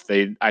benefit of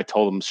I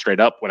told them straight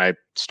up when I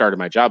started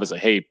my job, is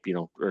like, hey,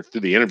 or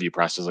through the interview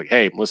process, like,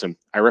 hey, listen,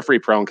 I referee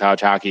pro and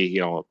college hockey.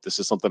 This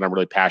is something I'm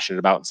really passionate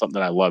about and something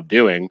that I love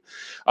doing.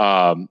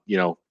 I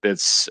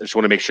just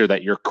want to make sure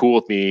that you're cool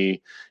with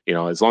me.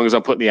 As long as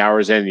I'm putting the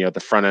hours in, at the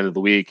front end of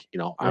the week,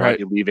 I might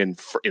be leaving,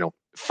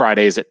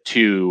 Fridays at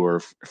 2 or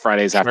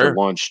Fridays after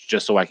lunch,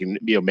 just so I can,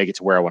 make it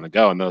to where I want to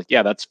go. And they're like,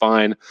 yeah, that's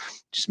fine.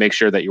 Just make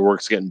sure that your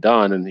work's getting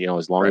done. And,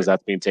 as long as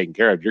that's being taken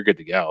care of, you're good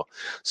to go.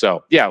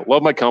 So yeah,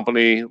 love my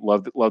company.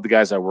 Love the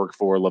guys I work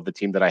for. Love the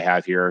team that I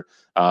have here,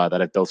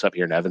 that I've built up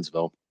here in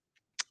Evansville.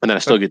 And then I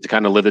still get to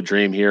kind of live the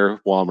dream here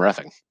while I'm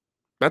reffing.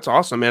 That's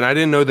awesome, man. I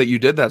didn't know that you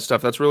did that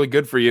stuff. That's really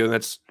good for you.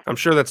 I'm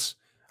sure it's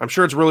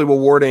really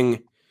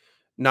rewarding,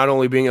 not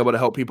only being able to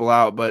help people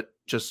out, but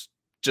just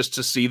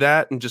to see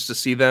that and just to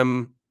see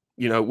them,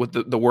 with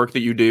the work that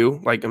you do.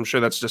 Like, I'm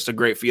sure that's just a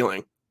great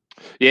feeling.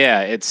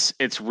 Yeah, it's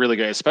really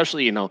good,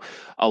 especially,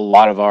 a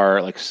lot of our,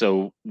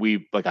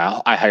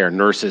 I hire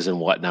nurses and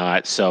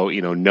whatnot. So,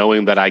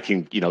 knowing that I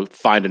can,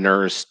 find a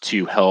nurse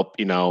to help,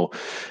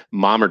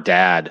 mom or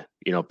dad,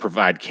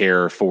 provide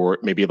care for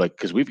maybe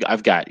because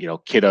I've got,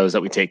 kiddos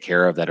that we take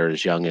care of that are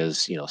as young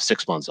as,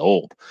 6 months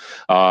old.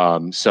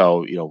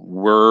 So,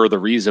 we're the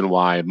reason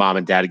why mom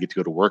and dad get to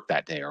go to work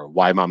that day, or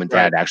why mom and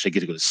dad actually get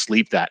to go to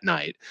sleep that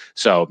night.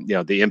 So,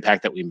 the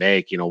impact that we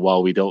make,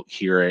 while we don't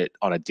hear it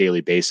on a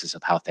daily basis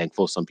of how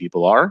thankful some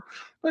people are,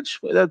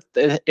 which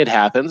it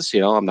happens,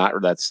 I'm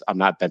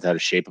not bent out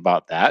of shape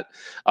about that.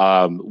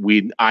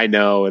 I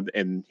know,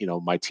 and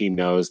my team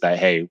knows that,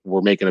 hey,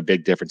 we're making a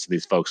big difference in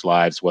these folks'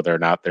 lives, whether or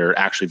not they're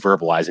actually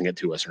verbalizing it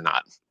to us or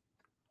not.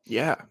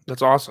 Yeah,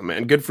 that's awesome,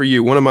 man. Good for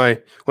you. One of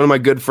my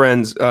good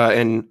friends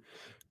and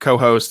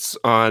co-hosts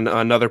on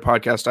another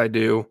podcast I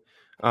do.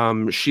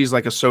 She's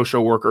like a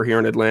social worker here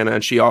in Atlanta,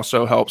 and she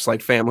also helps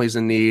like families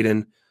in need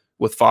and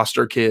with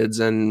foster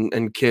kids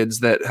and kids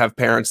that have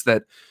parents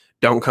that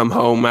don't come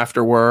home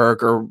after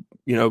work, or,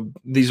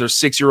 these are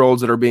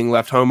 6-year-olds that are being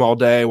left home all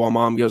day while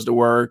mom goes to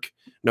work,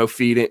 no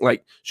feeding.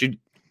 Like she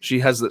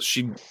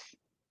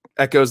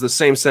echoes the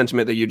same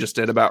sentiment that you just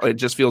did about it.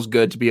 Just feels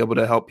good to be able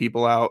to help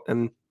people out.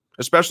 And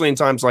especially in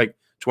times like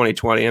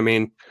 2020, I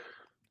mean,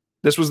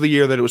 this was the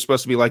year that it was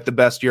supposed to be like the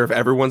best year of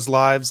everyone's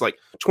lives, like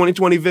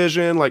 2020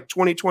 vision, like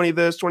 2020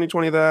 this,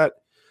 2020 that.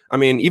 I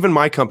mean, even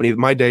my company,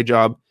 my day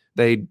job,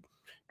 they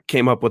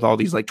came up with all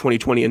these like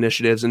 2020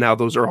 initiatives, and now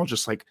those are all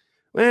just like,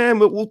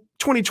 but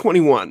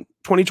 2021,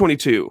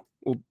 2022.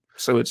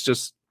 So it's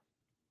just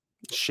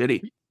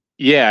shitty.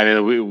 Yeah,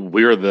 I mean,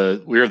 we were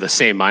the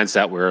same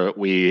mindset where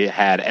we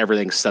had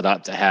everything set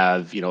up to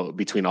have,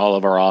 between all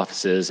of our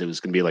offices, it was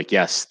going to be like,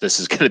 yes, this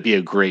is going to be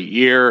a great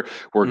year.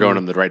 We're going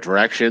in the right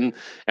direction.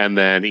 And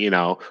then,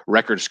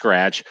 record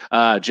scratch.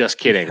 Just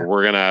kidding.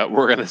 We're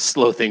gonna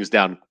slow things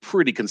down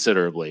pretty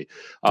considerably.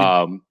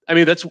 I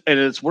mean,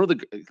 it's one of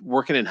the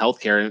working in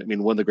healthcare. I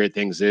mean, one of the great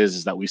things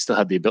is that we still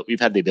have we've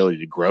had the ability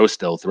to grow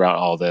still throughout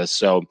all this.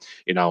 So,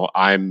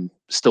 I'm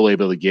still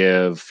able to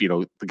give,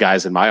 the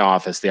guys in my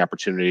office the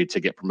opportunity to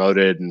get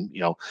promoted and,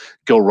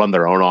 go run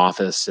their own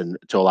office and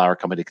to allow our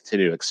company to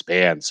continue to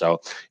expand.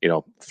 So,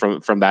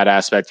 from that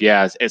aspect,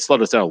 yeah, it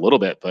slowed us down a little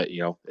bit, but,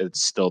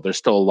 there's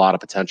still a lot of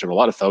potential, a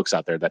lot of folks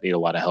out there that need a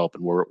lot of help,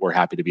 and we're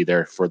happy to be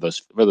there for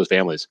those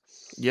families.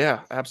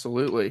 Yeah,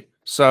 absolutely.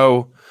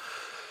 So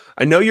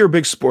I know you're a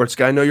big sports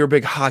guy. I know you're a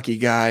big hockey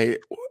guy.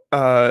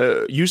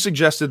 You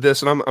suggested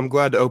this, and I'm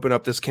glad to open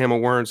up this can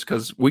of worms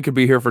because we could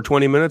be here for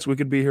 20 minutes. We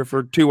could be here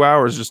for 2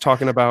 hours just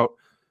talking about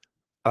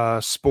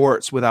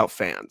sports without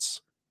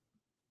fans.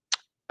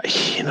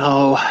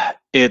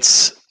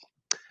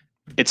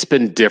 It's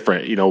been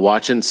different,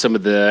 watching some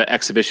of the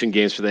exhibition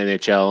games for the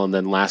NHL, and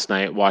then last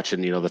night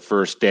watching, the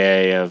first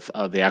day of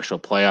the actual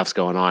playoffs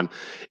going on.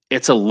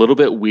 It's a little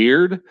bit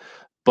weird,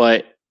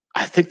 but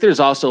I think there's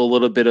also a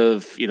little bit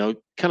of,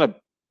 kind of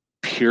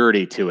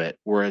purity to it,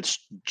 where it's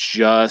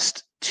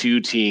just two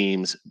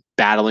teams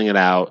battling it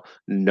out.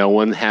 No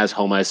one has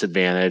home ice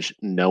advantage.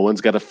 No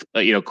one's got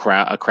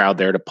a crowd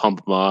there to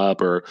pump them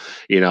up or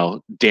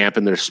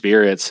dampen their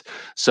spirits.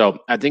 So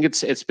I think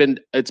it's been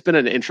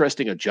an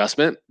interesting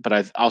adjustment, but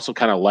I also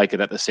kind of like it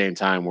at the same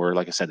time. Where,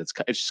 like I said, it's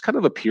just kind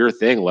of a pure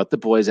thing. Let the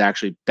boys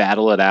actually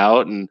battle it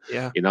out, and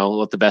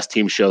let the best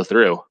team show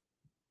through.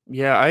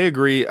 Yeah, I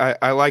agree.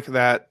 I like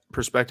that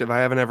perspective.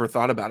 I haven't ever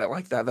thought about it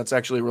like that. That's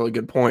actually a really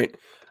good point.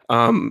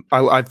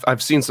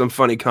 I've seen some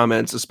funny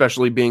comments,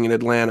 especially being in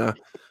Atlanta,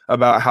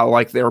 about how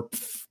like they're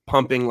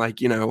pumping like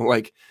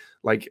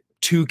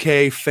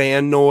 2K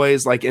fan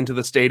noise like into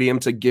the stadium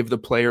to give the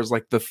players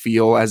like the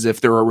feel as if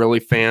they're really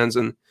fans.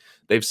 And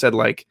they've said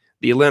like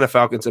the Atlanta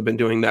Falcons have been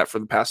doing that for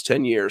the past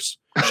 10 years,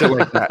 shit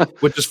like that,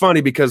 which is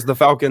funny because the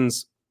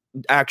Falcons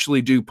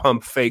actually do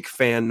pump fake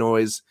fan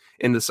noise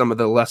into some of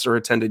the lesser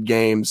attended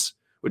games,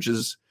 which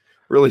is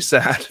really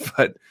sad.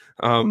 But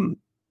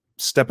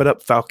step it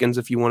up, Falcons,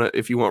 if you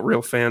want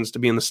real fans to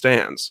be in the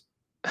stands.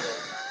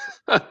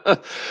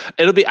 It's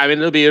gonna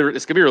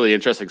be really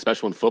interesting,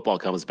 especially when football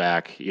comes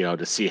back,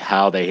 to see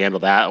how they handle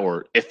that,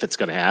 or if it's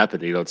gonna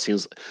happen. It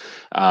seems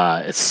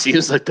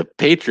like the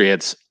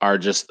Patriots are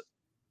just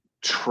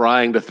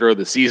trying to throw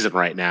the season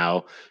right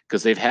now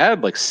because they've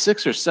had like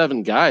 6 or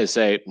 7 guys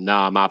say, "No,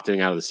 I'm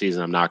opting out of the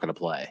season. I'm not going to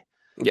play."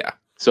 Yeah.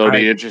 So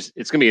it's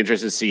going to be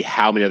interesting to see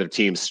how many other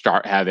teams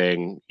start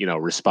having,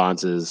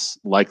 responses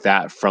like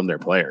that from their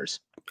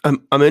players.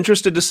 I'm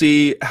interested to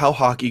see how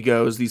hockey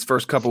goes these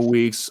first couple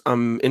weeks.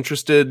 I'm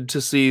interested to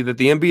see that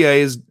the NBA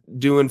is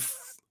doing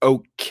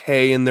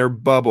okay in their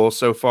bubble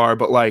so far,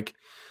 but like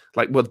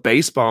with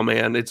baseball,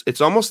 man,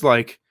 it's almost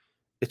like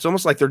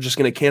they're just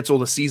going to cancel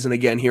the season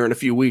again here in a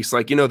few weeks.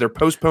 Like, they're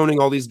postponing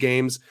all these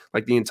games.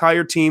 Like the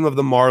entire team of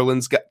the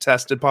Marlins got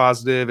tested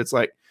positive. It's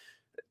like,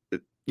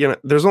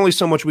 there's only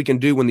so much we can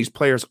do when these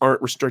players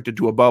aren't restricted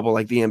to a bubble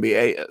like the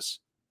NBA is.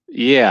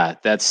 Yeah,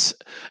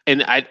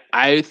 and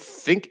I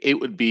think it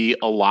would be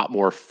a lot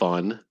more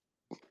fun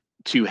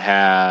to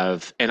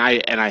have, and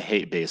I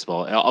hate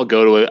baseball. I'll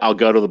go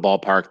to the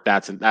ballpark.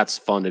 That's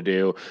fun to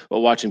do.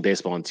 But watching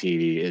baseball on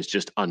TV is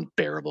just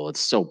unbearable.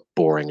 It's so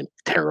boring and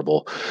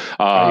terrible.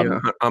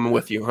 I'm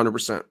with you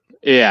 100%.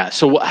 Yeah.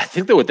 So I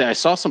think that I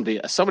saw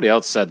somebody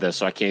else said this,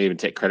 so I can't even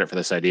take credit for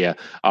this idea,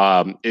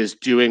 is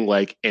doing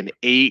like an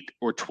 8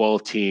 or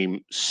 12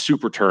 team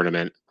super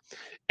tournament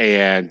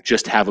and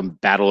just have them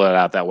battle it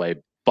out that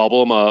way, bubble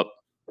them up,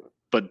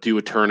 but do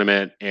a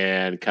tournament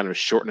and kind of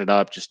shorten it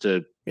up just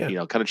to,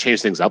 kind of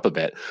change things up a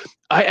bit.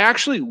 I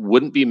actually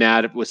wouldn't be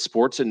mad with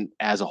sports and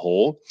as a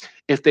whole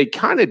if they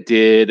kind of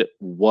did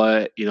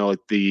what, like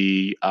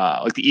the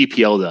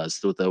EPL does,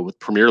 what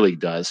Premier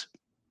League does,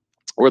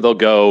 where they'll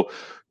go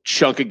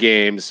chunk of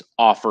games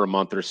off for a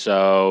month or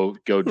so,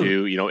 go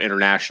do,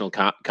 international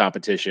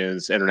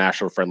competitions,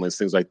 international friendlies,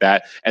 things like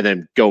that, and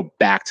then go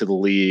back to the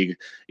league,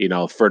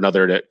 for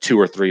another 2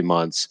 or 3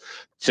 months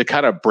to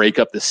kind of break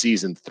up the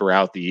season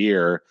throughout the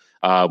year,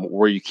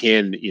 where you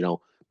can,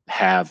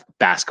 have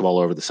basketball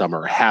over the summer,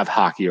 or have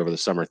hockey over the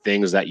summer,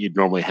 things that you'd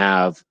normally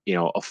have,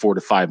 a 4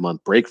 to 5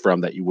 month break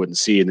from that you wouldn't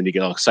see. And then you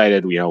get all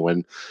excited,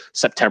 when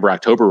September,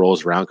 October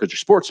rolls around because your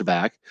sports are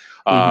back.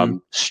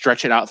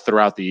 Stretch it out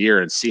throughout the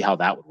year and see how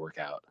that would work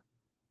out.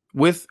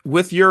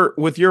 With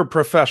your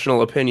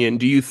professional opinion,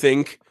 do you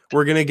think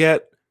we're going to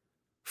get,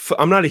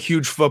 I'm not a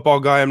huge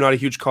football guy. I'm not a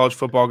huge college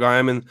football guy.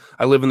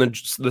 I live in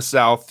the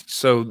South.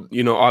 So,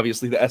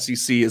 obviously the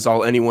SEC is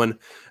all anyone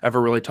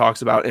ever really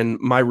talks about. And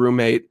my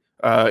roommate,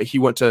 he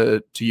went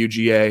to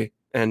UGA,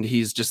 and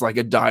he's just like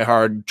a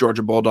diehard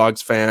Georgia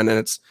Bulldogs fan. And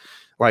it's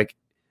like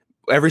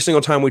every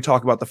single time we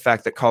talk about the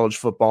fact that college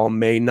football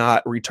may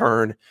not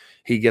return,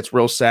 he gets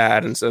real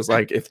sad and says,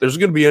 like, if there's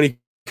going to be any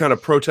kind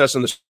of protest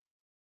in the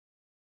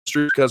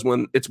street, because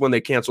when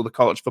they cancel the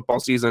college football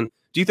season,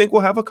 do you think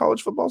we'll have a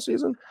college football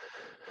season?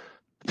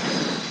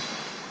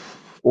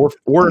 Or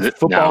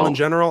football in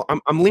general?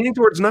 I'm leaning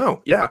towards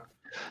no. Yeah.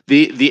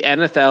 The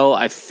NFL,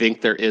 I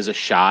think there is a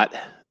shot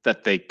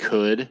that they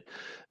could.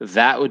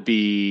 That would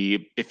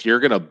be, if you're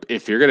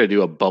gonna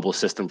do a bubble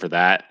system for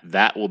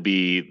that will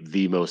be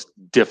the most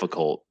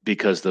difficult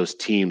because those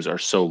teams are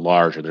so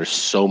large and there's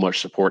so much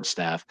support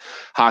staff.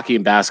 Hockey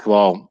and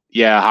basketball,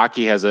 yeah,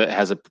 hockey has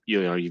a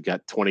you've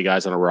got 20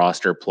 guys on a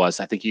roster plus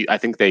I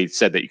think they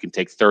said that you can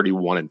take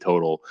 31 in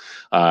total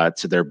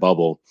to their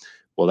bubble.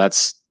 Well,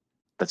 that's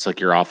like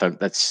your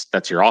offense.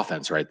 That's your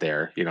offense right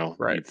there.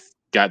 Right. You've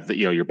got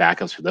your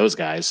backups for those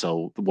guys.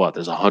 So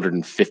there's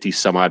 150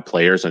 some odd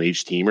players on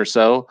each team or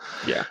so.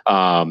 Yeah.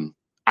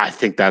 I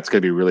think that's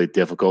going to be really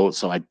difficult.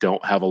 So I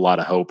don't have a lot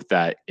of hope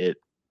that it's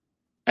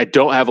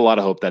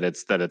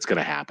going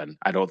to happen.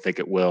 I don't think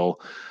it will.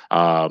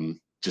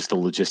 Just the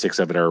logistics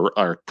of it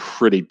are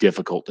pretty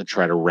difficult to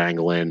try to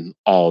wrangle in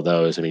all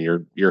those. I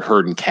mean, you're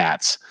herding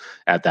cats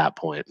at that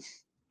point.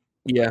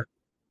 Yeah.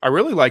 I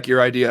really like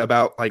your idea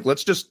about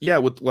let's just,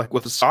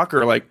 with the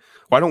soccer,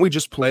 why don't we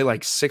just play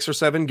 6 or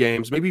 7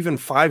 games, maybe even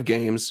 5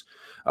 games,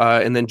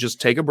 and then just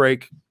take a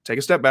break, take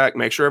a step back,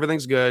 make sure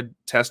everything's good,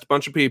 test a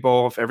bunch of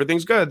people. If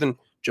everything's good, then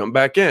jump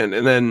back in.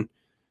 And then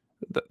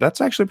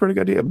that's actually a pretty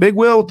good idea. Big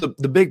Will,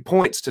 the big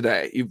points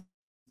today. You've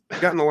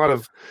gotten a lot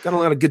of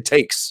good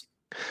takes.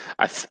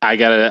 I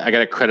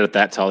gotta credit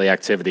that to all the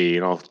activity.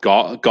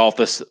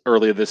 Golf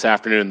earlier this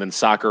afternoon, and then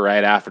soccer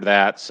right after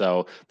that.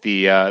 So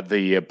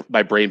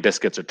my brain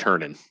biscuits are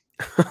turning.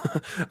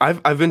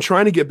 I've been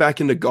trying to get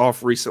back into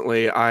golf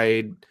recently.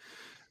 One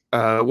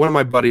of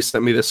my buddies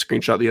sent me this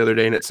screenshot the other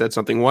day, and it said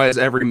something. Why is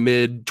every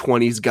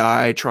mid-20s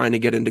guy trying to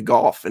get into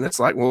golf? And it's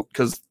like, well,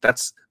 because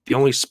that's the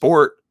only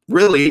sport,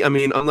 really. I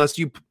mean, unless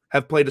you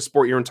have played a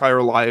sport your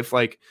entire life.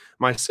 Like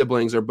my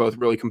siblings are both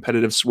really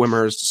competitive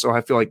swimmers, so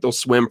I feel like they'll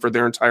swim for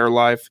their entire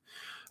life.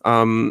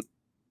 But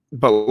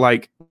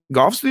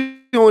golf's the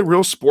only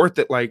real sport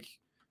that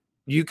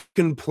you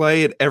can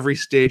play at every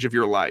stage of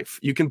your life.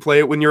 You can play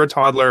it when you're a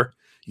toddler.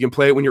 You can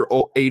play it when you're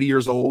 80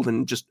 years old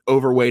and just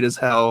overweight as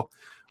hell,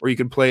 or you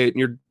can play it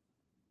and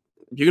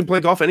you can play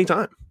golf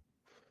anytime.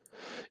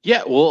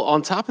 Yeah, well,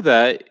 on top of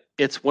that,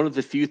 it's one of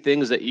the few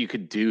things that you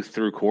could do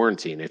through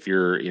quarantine. If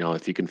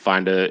if you can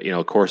find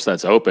a course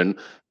that's open,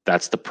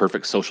 that's the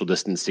perfect social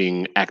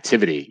distancing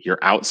activity. You're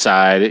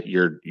outside,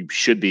 you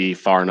should be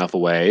far enough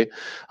away.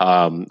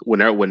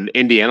 When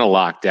Indiana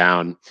locked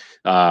down,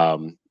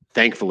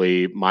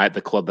 thankfully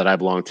the club that I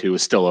belong to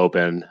is still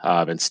open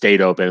and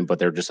stayed open, but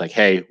they're just like,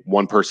 hey,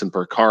 1 person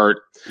per cart.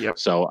 Yep.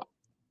 So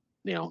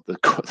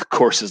the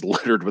course is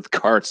littered with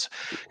carts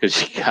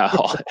because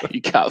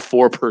you got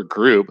 4 per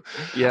group.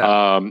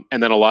 Yeah.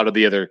 And then a lot of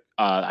the other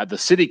the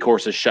city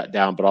courses shut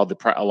down, but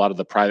a lot of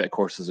the private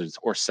courses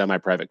or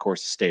semi-private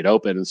courses stayed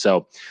open. And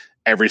so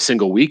every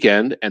single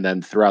weekend and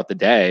then throughout the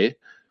day,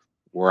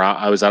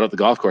 I was out at the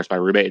golf course. My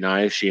roommate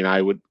she and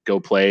I would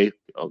go play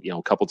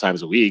a couple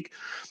times a week.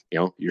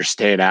 You're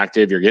staying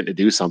active, you're getting to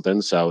do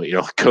something. So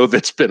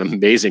COVID's been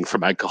amazing for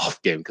my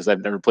golf game because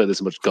I've never played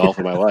this much golf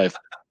in my life.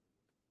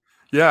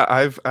 Yeah,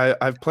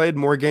 I've played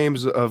more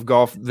games of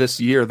golf this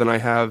year than I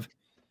have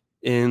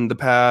in the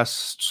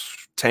past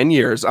 10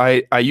 years.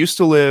 I used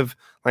to live,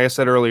 like I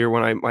said earlier,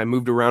 when I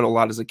moved around a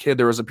lot as a kid,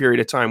 there was a period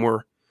of time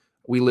where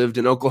we lived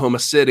in Oklahoma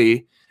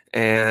City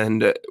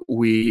and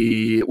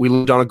we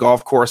lived on a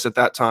golf course at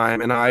that time.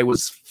 And I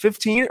was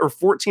 15 or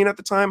 14 at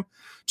the time,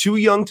 too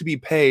young to be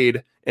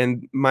paid.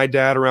 And my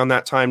dad around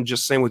that time,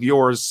 just same with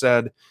yours,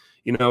 said,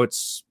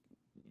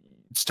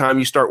 it's time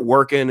you start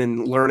working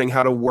and learning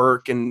how to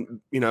work and,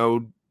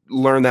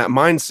 learn that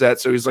mindset.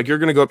 So he's like, you're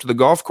going to go up to the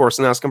golf course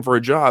and ask him for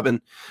a job.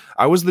 And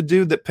I was the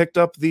dude that picked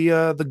up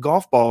the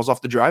golf balls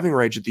off the driving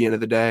range at the end of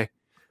the day.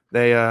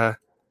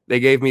 They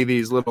gave me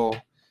these little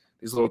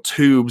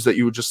tubes that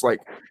you would just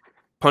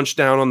punch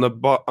down on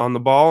the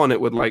ball, and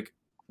it would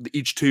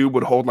each tube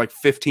would hold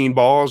 15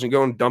 balls, and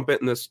go and dump it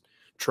in this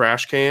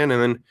trash can.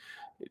 And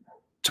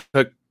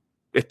then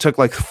it took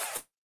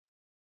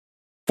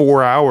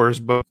 4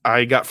 hours, but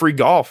I got free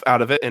golf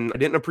out of it, and I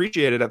didn't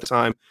appreciate it at the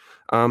time.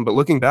 But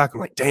looking back, I'm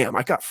like, damn,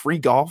 I got free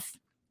golf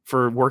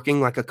for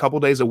working a couple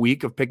days a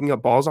week of picking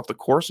up balls off the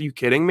course. Are you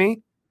kidding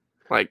me?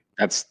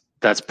 That's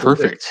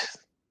perfect.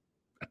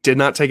 I did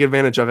not take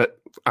advantage of it.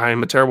 I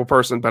am a terrible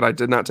person, but I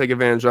did not take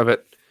advantage of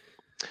it.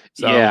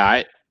 So.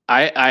 Yeah,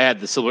 I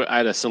had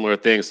a similar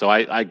thing. So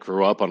I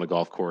grew up on a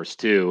golf course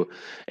too,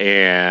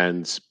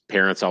 and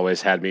parents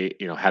always had me,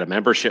 had a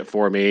membership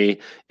for me.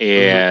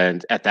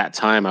 And at that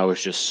time, I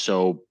was just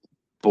so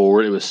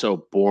bored. It was so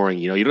boring.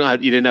 You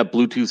didn't have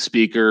Bluetooth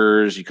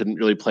speakers. You couldn't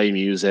really play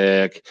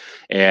music.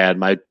 And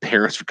my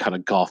parents were kind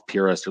of golf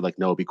purists. They're like,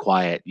 no, be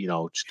quiet.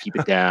 Just keep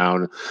it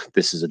down.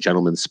 This is a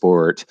gentleman's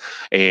sport.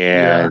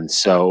 And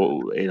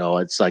so,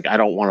 it's like, I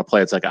don't want to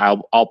play. It's like,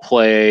 I'll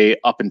play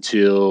up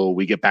until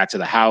we get back to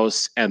the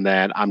house. And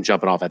then I'm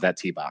jumping off at that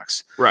tee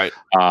box. Right.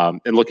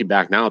 And looking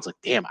back now, it's like,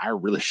 damn, I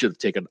really should have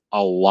taken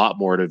a lot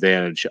more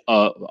advantage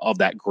of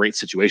that great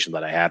situation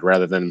that I had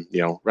rather than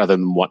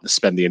wanting to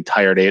spend the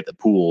entire day at the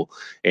pool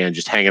and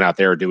just hanging out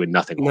there doing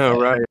nothing.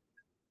 No, right.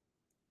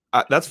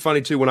 That's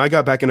funny too. When I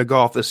got back into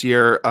golf this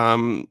year,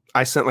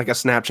 I sent a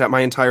Snapchat.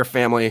 My entire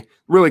family,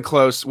 really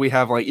close. We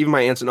have even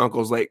my aunts and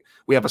uncles.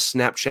 We have a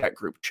Snapchat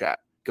group chat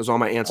because all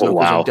my aunts and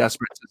uncles are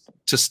desperate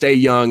to stay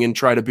young and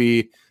try to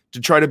be to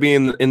try to be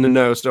in the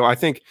know. So I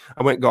think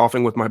I went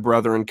golfing with my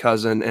brother and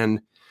cousin,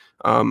 and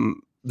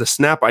the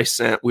snap I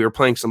sent, we were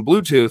playing some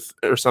Bluetooth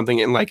or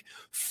something, and like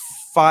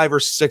 5 or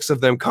 6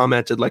 of them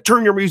commented like,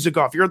 "Turn your music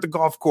off. You're at the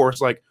golf course.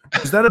 Like,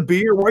 is that a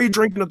beer? Why are you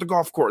drinking at the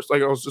golf course?"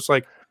 Like, I was just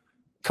like,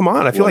 "Come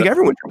on!" I feel like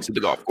everyone drinks at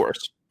the golf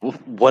course.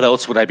 What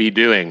else would I be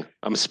doing?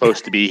 I'm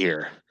supposed to be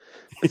here.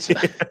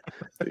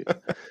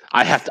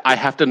 I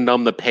have to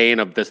numb the pain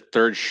of this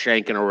third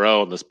shank in a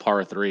row in this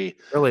par 3.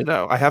 Really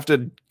though, I have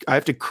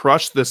to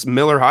crush this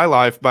Miller High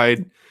Life by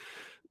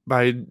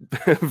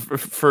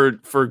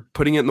for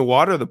putting it in the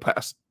water the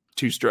past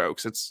 2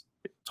 strokes. It's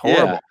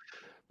horrible. Yeah.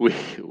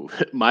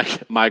 My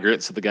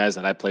migrants are the guys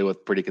that I play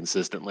with pretty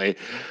consistently.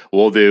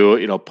 We'll do,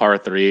 par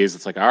 3s.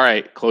 It's like, all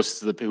right,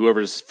 closest to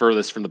whoever's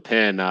furthest from the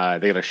pin,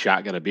 they get a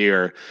shotgun of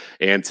beer.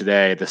 And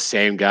today, the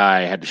same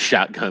guy had to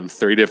shotgun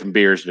 3 different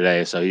beers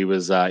today, so he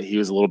was a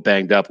little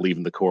banged up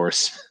leaving the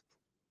course.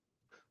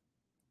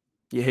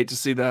 You hate to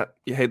see that.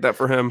 You hate that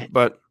for him,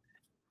 but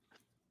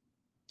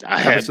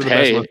I'm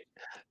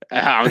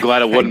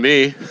glad it wasn't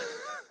me.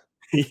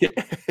 Yeah,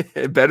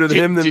 better than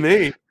him than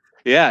me.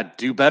 Yeah,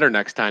 do better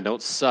next time.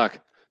 Don't suck.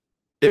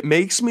 It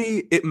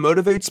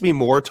motivates me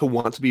more to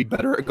want to be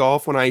better at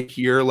golf when I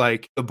hear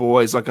like the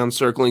boys like on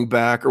Circling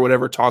Back or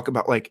whatever talk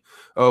about like,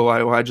 oh,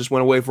 I just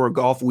went away for a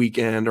golf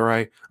weekend, or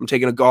I'm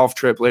taking a golf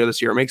trip later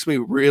this year. It makes me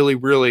really,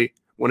 really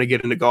want to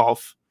get into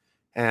golf.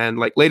 And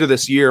like later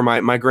this year,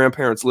 my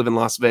grandparents live in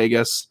Las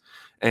Vegas,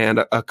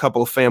 and a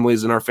couple of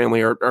families in our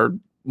family are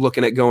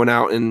looking at going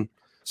out and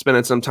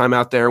spending some time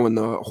out there when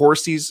the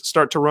horses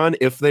start to run,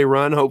 if they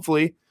run,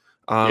 hopefully.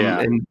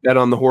 And bet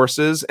on the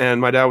horses.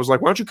 And my dad was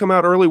like, "Why don't you come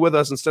out early with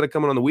us instead of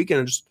coming on the weekend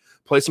and just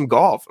play some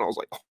golf?" And I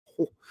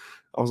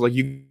was like,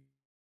 "You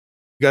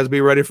guys be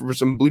ready for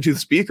some Bluetooth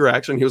speaker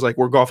action." He was like,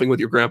 "We're golfing with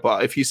your grandpa.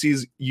 If he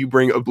sees you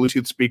bring a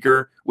Bluetooth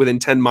speaker within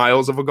 10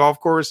 miles of a golf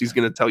course, he's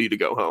going to tell you to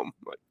go home."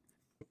 Like,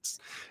 it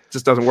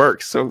just doesn't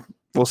work. So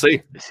we'll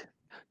see.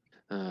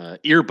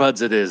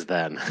 Earbuds it is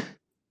then.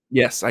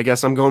 Yes, I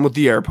guess I'm going with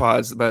the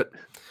AirPods, but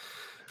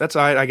that's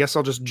all right. I guess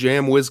I'll just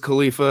jam Wiz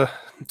Khalifa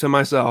to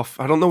myself.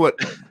 I don't know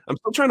I'm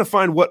still trying to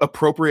find what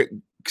appropriate,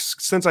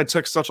 since I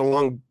took such a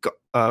long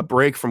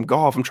break from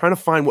golf, I'm trying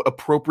to find what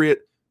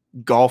appropriate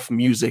golf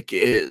music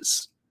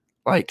is.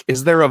 Like,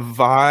 is there a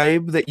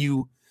vibe that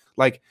you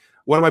like?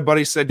 One of my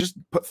buddies said, just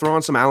throw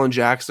on some Alan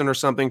Jackson or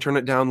something, turn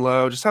it down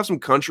low, just have some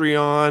country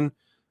on.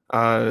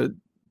 No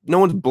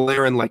one's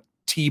blaring like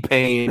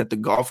T-Pain at the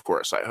golf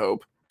course, I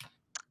hope.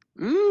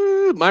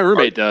 My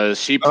roommate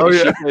does. She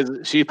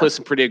plays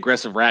some pretty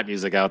aggressive rap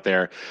music out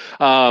there.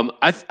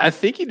 I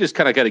think you just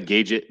kind of got to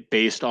gauge it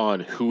based on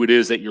who it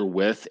is that you're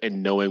with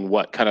and knowing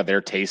what kind of their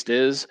taste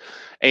is,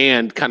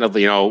 and kind of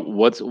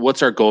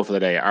what's our goal for the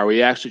day. Are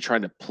we actually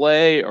trying to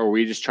play, or are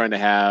we just trying to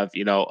have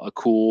a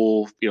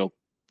cool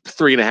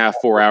 3.5,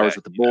 4 hours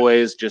with the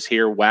boys, just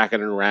here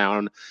whacking it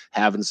around,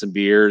 having some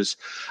beers.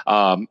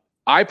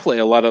 I play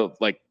a lot of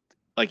like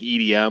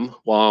EDM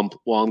while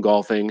I'm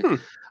golfing.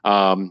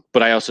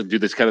 But I also do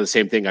this kind of the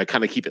same thing. I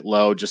kind of keep it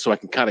low just so I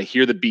can kind of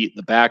hear the beat in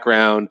the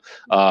background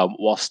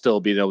while still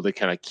being able to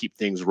kind of keep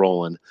things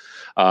rolling.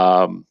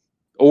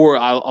 Or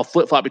I'll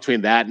flip-flop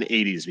between that and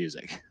 80s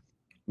music.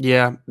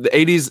 Yeah, the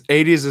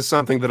 80s is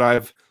something that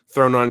I've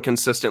thrown on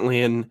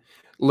consistently and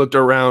looked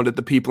around at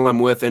the people I'm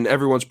with, and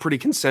everyone's pretty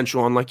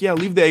consensual on like, yeah,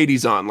 leave the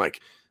 80s on.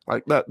 Like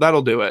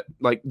that'll do it.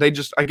 Like they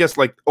just, I guess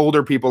like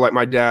older people like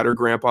my dad or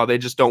grandpa, they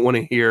just don't want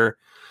to hear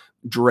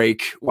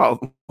Drake while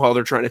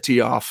they're trying to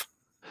tee off.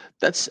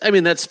 That's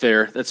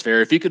fair. That's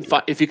fair. If you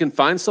can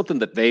find something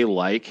that they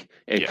like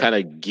and kind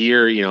of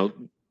gear,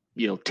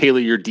 tailor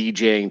your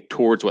DJing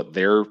towards what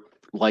their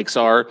likes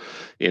are,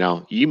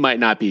 you might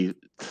not be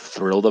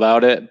thrilled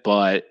about it,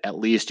 but at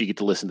least you get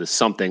to listen to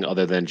something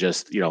other than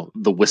just,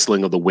 the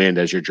whistling of the wind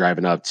as you're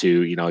driving up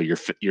to,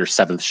 your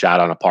 7th shot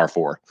on a par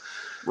 4.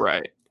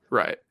 Right.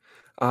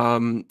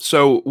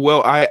 So,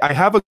 Will, I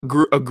have a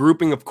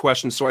grouping of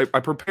questions. So I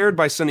prepared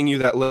by sending you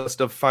that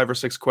list of 5 or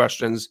 6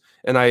 questions,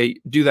 and I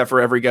do that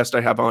for every guest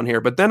I have on here.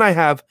 But then I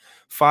have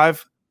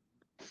five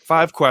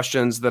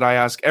questions that I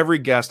ask every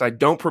guest. I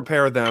don't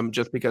prepare them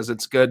just because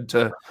it's good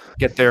to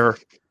get their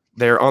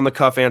on the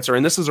cuff answer.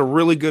 And this is a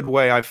really good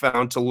way I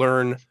found to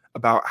learn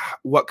about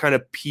what kind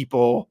of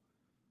people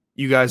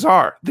you guys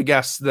are, the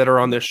guests that are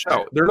on this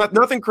show. They're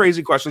nothing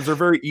crazy questions. They're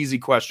very easy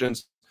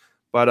questions.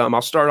 But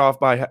I'll start off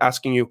by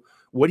asking you,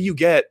 what do you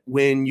get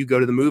when you go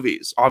to the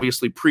movies?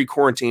 Obviously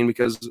pre-quarantine,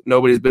 because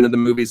nobody's been to the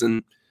movies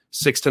in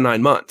 6 to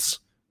 9 months.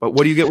 But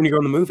what do you get when you go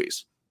in the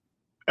movies?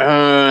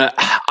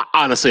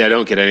 Honestly, I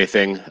don't get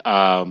anything.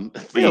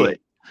 Really?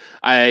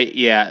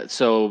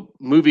 So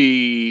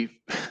movie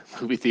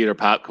theater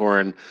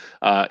popcorn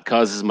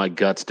causes my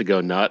guts to go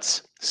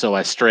nuts. So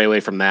I stray away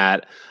from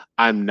that.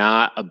 I'm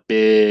not a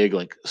big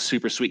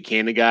super sweet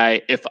candy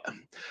guy. If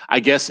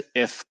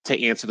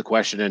to answer the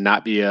question and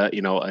not be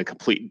a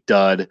complete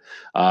dud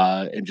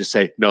and just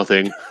say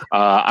nothing,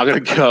 I'm gonna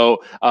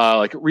go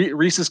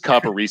Reese's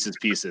Cup or Reese's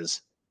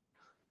Pieces.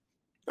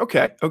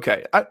 Okay.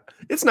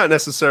 It's not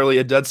necessarily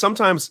a dud.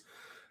 Sometimes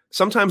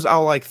sometimes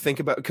I'll like think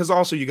about, because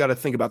also you got to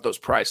think about those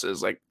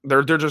prices. Like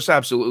they're just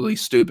absolutely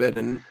stupid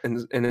and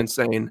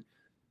insane.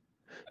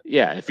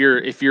 Yeah, if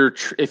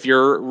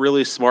you're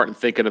really smart and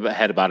thinking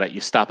ahead about it, you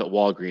stop at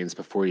Walgreens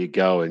before you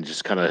go and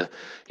just kind of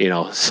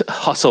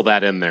hustle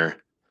that in there.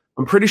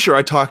 I'm pretty sure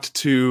I talked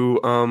to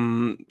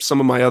some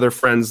of my other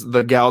friends,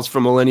 the gals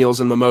from Millennials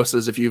and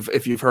Mimosas, if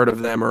you've heard of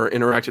them or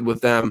interacted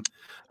with them.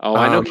 Oh,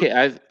 I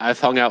know. I've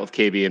hung out with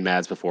KB and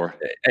Mads before.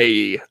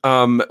 I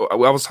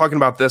was talking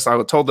about this.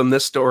 I told them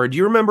this story. Do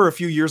you remember a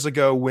few years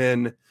ago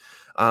when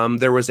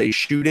there was a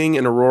shooting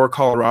in Aurora,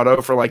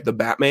 Colorado for like the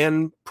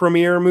Batman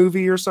premiere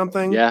movie or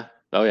something? Yeah.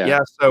 Oh yeah. Yeah.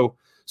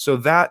 So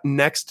that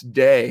next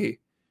day,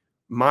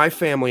 my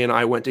family and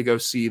I went to go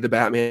see the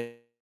Batman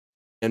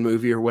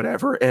movie or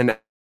whatever, and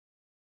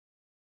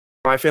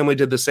my family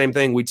did the same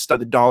thing. We'd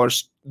start the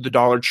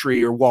Dollar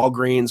Tree or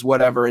Walgreens,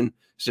 whatever, and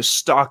just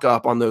stock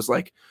up on those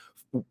like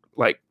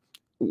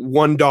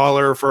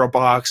 $1 for a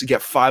box. You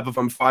get 5 of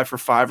them, 5 for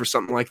 $5 or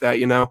something like that,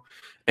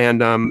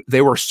 And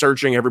they were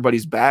searching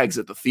everybody's bags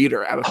at the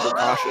theater out of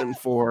precaution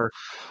for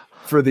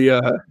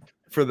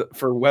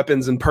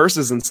weapons and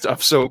purses and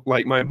stuff. So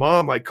like my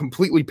mom like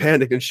completely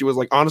panicked, and she was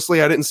like,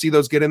 honestly, I didn't see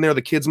those get in there.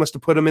 The kids must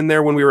have put them in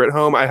there when we were at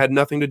home. I had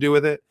nothing to do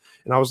with it.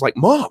 And I was like,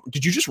 Mom,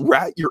 did you just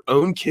rat your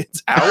own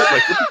kids out?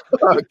 Like,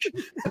 what the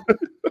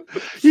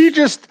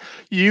fuck?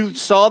 You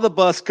saw the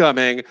bus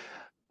coming,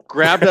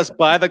 grabbed us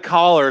by the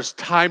collars,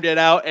 timed it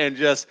out, and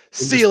just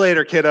see you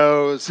later,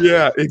 kiddos.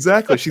 Yeah,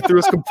 exactly. She threw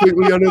us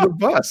completely under the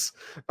bus.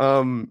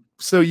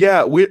 So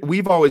yeah,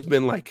 we've always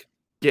been like,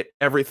 get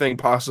everything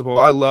possible.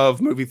 I love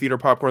movie theater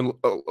popcorn.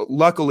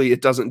 Luckily,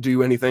 it doesn't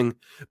do anything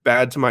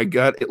bad to my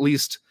gut, at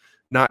least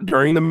not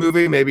during the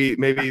movie. Maybe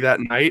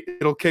that night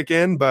it'll kick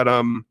in, but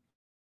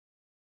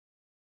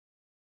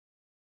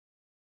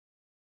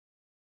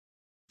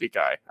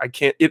guy, I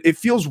can't. It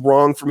feels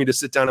wrong for me to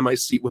sit down in my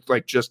seat with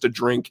like just a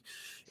drink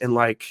and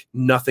like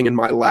nothing in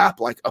my lap,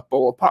 like a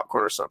bowl of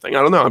popcorn or something.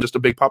 I don't know. I'm just a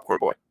big popcorn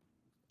boy.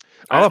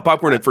 I'll have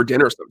popcorn for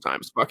dinner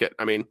sometimes. Fuck it.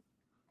 I mean,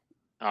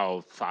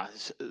 oh,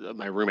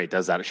 my roommate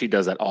does that. She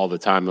does that all the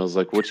time. I was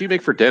like, "What do you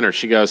make for dinner?"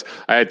 She goes,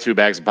 "I had 2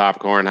 bags of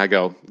popcorn." I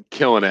go,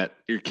 "Killing it.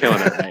 You're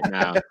killing it right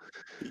now."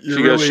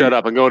 She goes, "Shut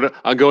up. I'm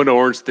going to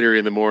Orange Theory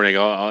in the morning.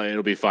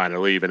 It'll be fine.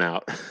 I'll even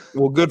out."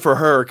 Well, good for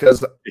her,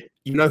 because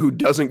you know who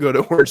doesn't go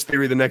to Orange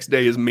Theory the next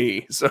day is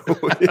me. So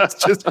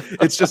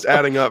it's just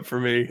adding up for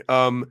me.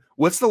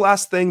 What's the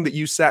last thing that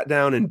you sat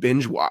down and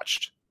binge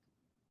watched?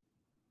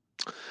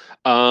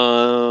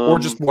 Or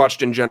just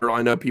watched in general?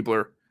 I know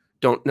people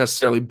don't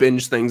necessarily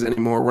binge things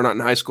anymore. We're not in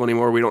high school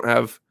anymore. We don't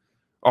have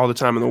all the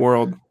time in the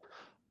world.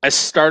 I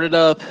started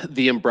up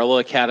the Umbrella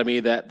Academy,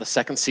 the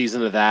second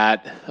season of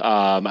that.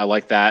 I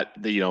like that,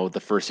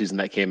 the first season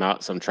that came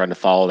out, so I'm trying to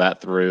follow that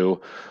through.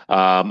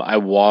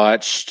 I've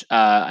watched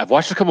a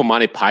couple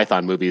Monty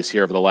Python movies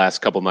here over the last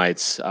couple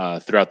nights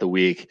throughout the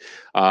week.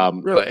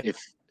 Really? If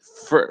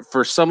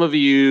for some of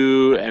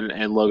you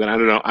and Logan,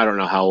 I don't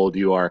know how old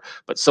you are,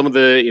 but some of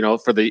the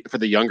for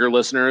the younger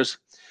listeners,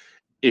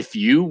 if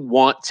you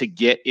want to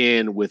get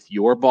in with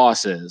your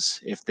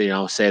bosses, if they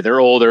say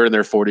they're older in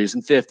their 40s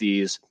and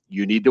 50s,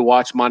 you need to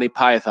watch Monty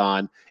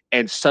Python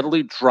and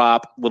subtly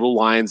drop little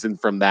lines in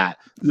from that.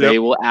 Yep. They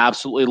will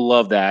absolutely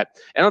love that.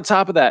 And on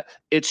top of that,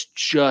 it's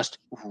just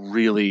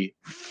really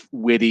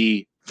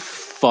witty,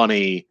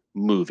 funny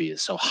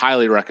movies. So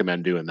highly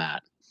recommend doing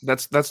that.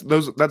 That's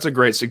a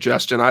great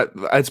suggestion.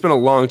 It's been a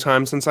long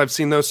time since I've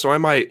seen those, so I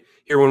might,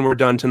 here when we're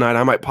done tonight,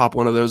 I might pop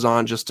one of those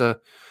on just to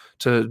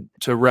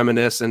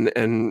reminisce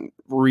and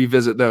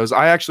revisit those.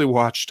 I actually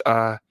watched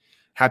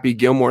Happy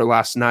Gilmore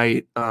last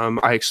night.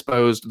 I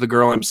exposed the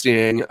girl I'm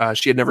seeing.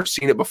 She had never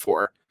seen it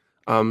before,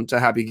 to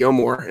Happy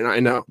Gilmore, and I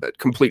know that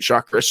complete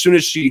shock. As soon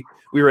as we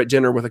were at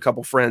dinner with a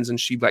couple friends, and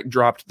she like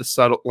dropped the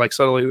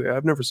subtly,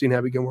 I've never seen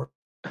Happy Gilmore.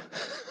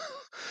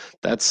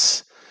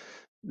 That's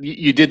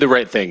you did the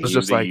right thing. I was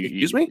just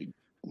excuse me.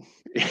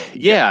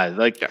 Yeah,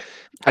 like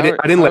I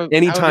didn't let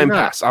any time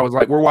pass. I was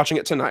like, we're watching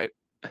it tonight.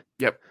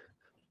 Yep.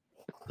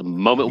 The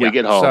moment we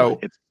get home,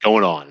 it's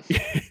going on.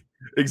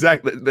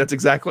 Exactly. That's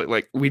exactly,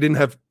 like, we didn't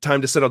have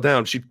time to settle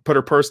down. She put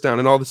her purse down,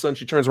 and all of a sudden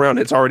she turns around and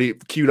it's already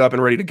queued up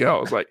and ready to go.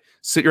 I was like,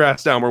 sit your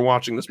ass down. We're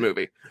watching this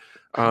movie.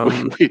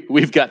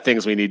 We've got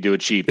things we need to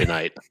achieve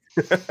tonight.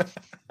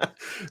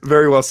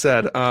 Very well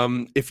said.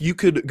 If you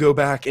could go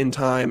back in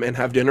time and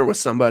have dinner with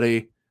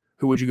somebody,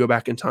 who would you go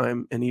back in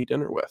time and eat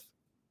dinner with?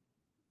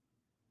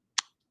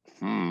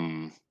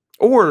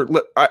 Or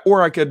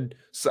I could,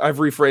 I've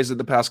rephrased it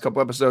the past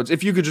couple episodes.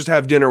 If you could just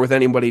have dinner with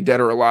anybody,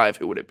 dead or alive,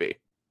 who would it be?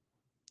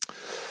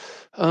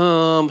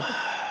 That's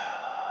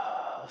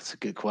a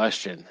good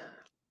question.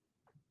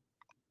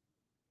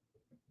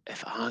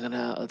 If I'm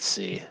gonna, let's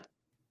see.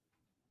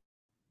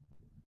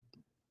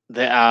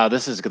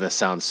 This is gonna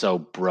sound so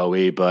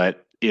bro-y,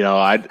 but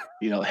hanging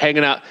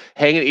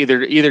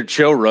either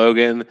Joe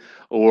Rogan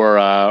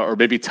or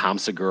maybe Tom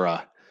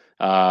Segura.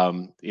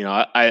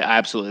 I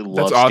absolutely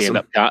love That's awesome.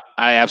 stand-up.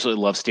 I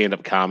absolutely love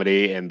stand-up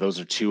comedy, and those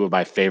are two of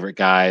my favorite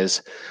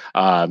guys.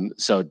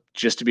 So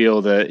just to be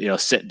able to,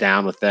 sit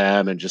down with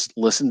them and just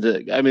listen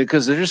to, I mean,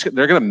 because they're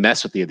going to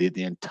mess with you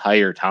the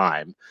entire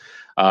time.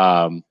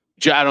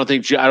 I don't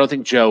think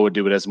Joe would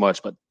do it as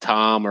much, but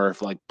Tom or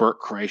if like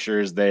Bert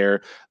Kreischer is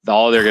there,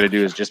 all they're going to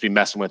do is just be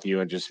messing with you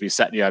and just be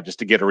setting you up just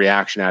to get a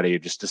reaction out of you,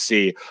 just to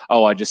see,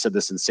 oh, I just said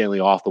this insanely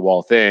off the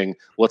wall thing.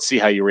 Let's see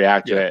how you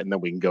react to it, and then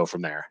we can go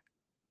from there.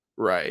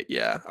 Right.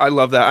 Yeah. I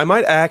love that. I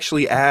might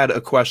actually add a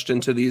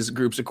question to these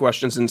groups of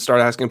questions and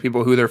start asking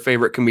people who their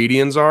favorite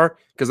comedians are,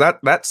 because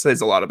that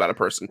says a lot about a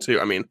person too.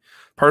 I mean,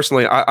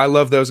 personally, I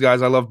love those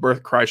guys. I love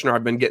Bert Kreischer.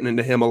 I've been getting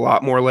into him a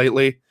lot more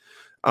lately.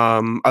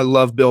 I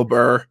love Bill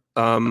Burr.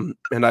 And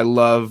I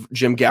love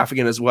Jim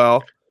Gaffigan as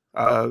well.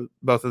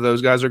 Both of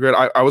those guys are good.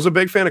 I was a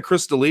big fan of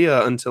Chris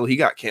D'Elia until he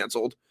got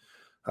canceled.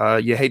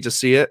 You hate to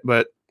see it,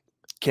 but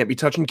can't be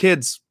touching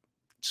kids.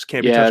 Just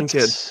can't be touching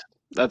kids.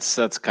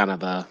 That's kind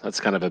of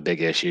a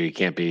big issue. You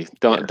can't be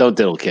don't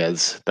diddle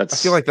kids. I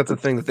feel like that's a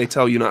thing that they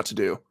tell you not to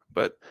do.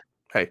 But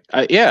hey,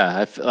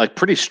 I feel like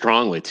pretty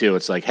strongly too.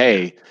 It's like,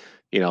 hey,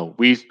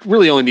 we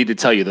really only need to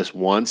tell you this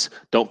once.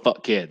 Don't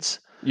fuck kids.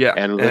 Yeah.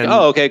 And like,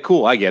 oh, okay,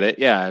 cool. I get it.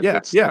 Yeah.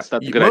 That's a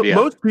good idea.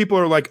 Most people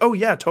are like, oh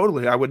yeah,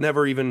 totally. I would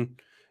never even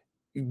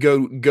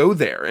go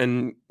there.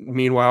 And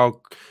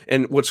meanwhile,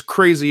 and what's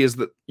crazy is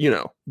that,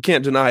 you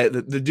can't deny it,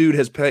 that the dude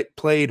has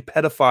played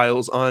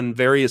pedophiles on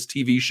various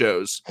TV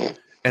shows.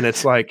 And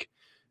it's like,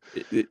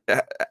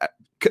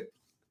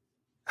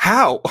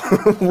 how?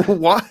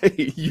 Why?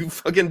 You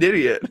fucking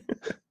idiot.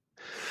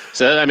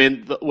 So, I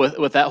mean,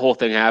 with that whole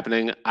thing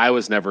happening, I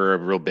was never a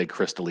real big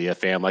Chris D'Elia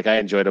fan. Like, I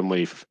enjoyed him when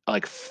he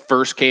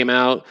first came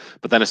out,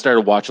 but then I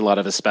started watching a lot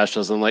of his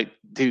specials. And I'm like,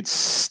 dude,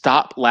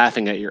 stop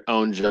laughing at your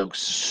own jokes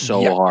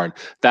so hard.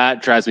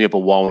 That drives me up a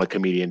wall when a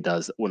comedian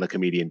does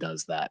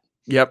that.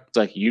 Yep. It's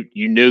like you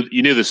knew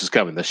this was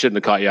coming. This shouldn't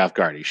have caught you off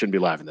guard. You shouldn't be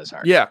laughing this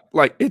hard. Yeah,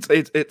 like it's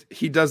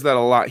he does that a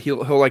lot. He'll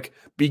like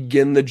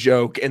begin the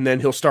joke and then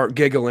he'll start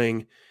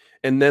giggling.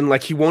 And then,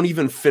 like, he won't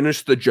even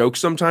finish the joke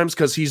sometimes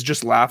because he's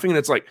just laughing. And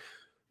it's like,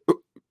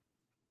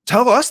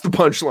 tell us the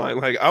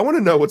punchline. Like, I want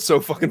to know what's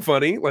so fucking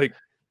funny. Like,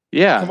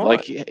 yeah,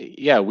 like,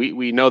 yeah,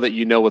 we know that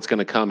what's going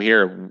to come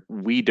here.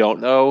 We don't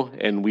know.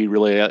 And we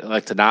really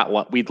like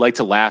to we'd like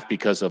to laugh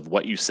because of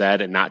what you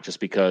said and not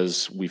just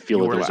because we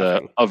feel that there's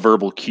a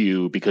verbal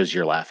cue because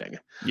you're laughing.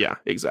 Yeah,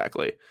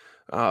 exactly.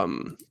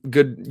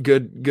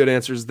 Good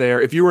answers there.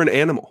 If you were an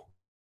animal,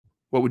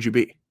 what would you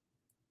be?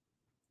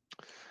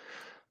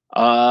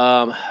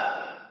 Probably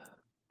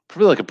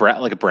like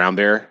a brown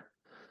bear,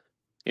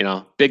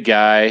 big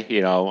guy,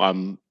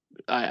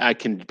 I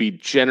can be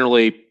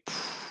generally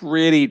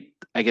pretty,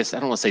 I guess I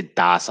don't want to say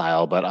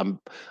docile, but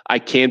I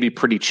can be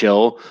pretty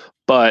chill,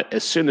 but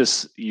as soon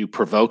as you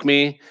provoke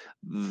me,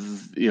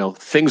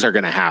 things are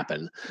going to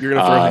happen. You're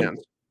going to throw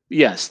hands.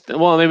 Yes.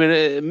 Well, I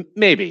mean,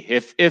 maybe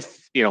if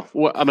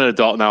I'm an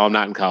adult now, I'm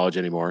not in college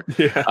anymore.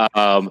 Yeah.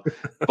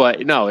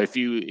 But no, if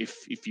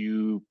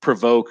you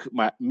provoke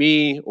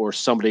me or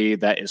somebody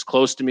that is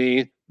close to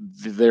me,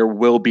 there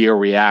will be a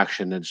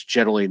reaction. It's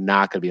generally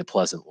not going to be a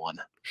pleasant one.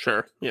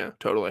 Sure. Yeah,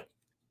 totally.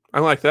 I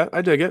like that.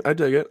 I dig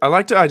it. I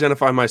like to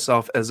identify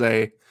myself as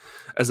a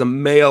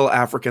male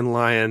African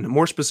lion,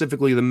 more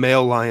specifically the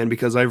male lion,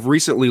 because I've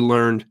recently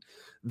learned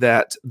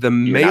that the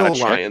male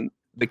lion,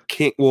 the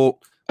king, well,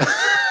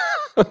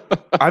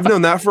 I've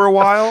known that for a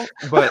while,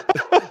 but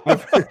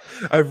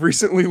I've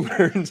recently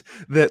learned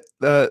that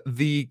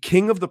the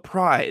king of the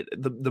pride,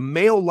 the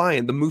male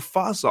lion, the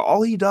Mufasa,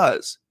 all he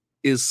does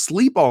is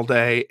sleep all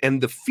day,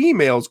 and the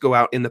females go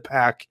out in the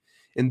pack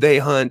and they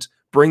hunt,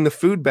 bring the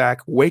food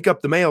back, wake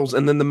up the males,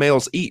 and then the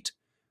males eat.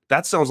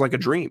 That sounds like a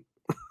dream.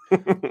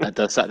 That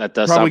does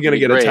probably going to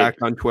get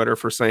attacked on Twitter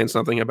for saying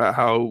something about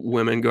how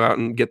women go out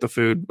and get the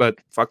food, but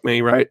fuck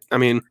me, right? I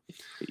mean,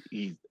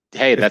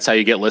 hey, that's how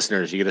you get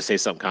listeners. You got to say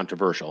something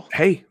controversial.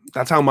 Hey,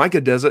 that's how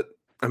Micah does it.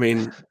 I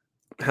mean,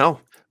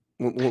 hell.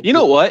 You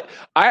know what?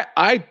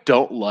 I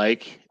don't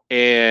like,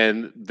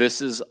 and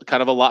this is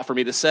kind of a lot for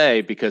me to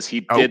say because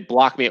he did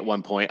block me at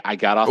one point. I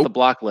got off the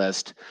block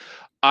list.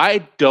 I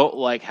don't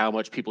like how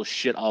much people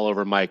shit all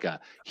over Micah.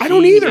 I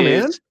don't either,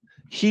 man.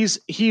 He's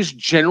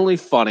generally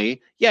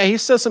funny. Yeah, he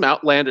says some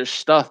outlandish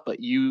stuff,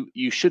 but you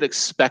should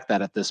expect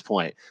that at this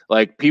point.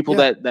 Like people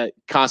that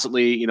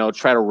constantly,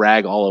 try to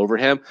rag all over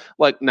him.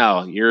 Like,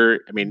 no,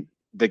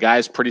 the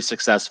guy's pretty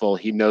successful.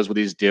 He knows what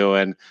he's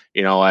doing.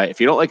 If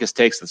you don't like his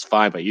takes, that's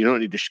fine, but you don't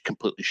need to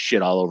completely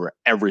shit all over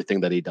everything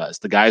that he does.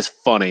 The guy's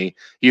funny.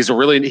 He's a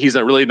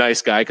really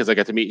nice guy because I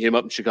got to meet him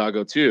up in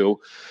Chicago too.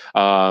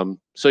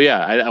 So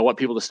yeah, I want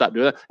people to stop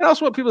doing that. And I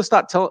also want people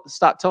to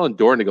stop telling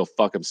Doran to go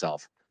fuck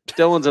himself.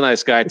 Dylan's a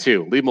nice guy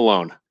too. Leave him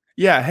alone.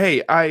 Yeah.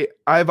 Hey,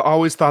 I've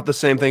always thought the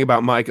same thing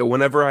about Micah.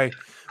 Whenever I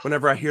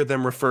hear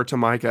them refer to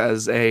Micah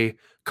as a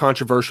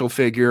controversial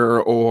figure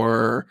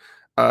or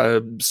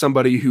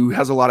somebody who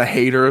has a lot of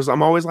haters,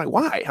 I'm always like,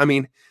 why? I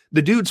mean,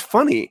 the dude's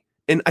funny.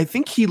 And I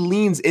think he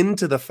leans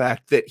into the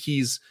fact that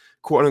he's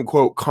quote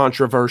unquote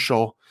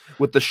controversial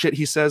with the shit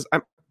he says.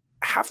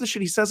 half the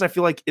shit he says, I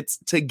feel like it's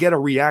to get a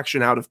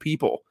reaction out of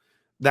people.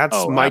 That's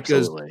Oh,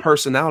 Micah's absolutely.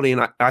 personality,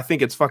 and I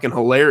think it's fucking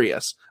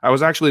hilarious. I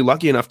was actually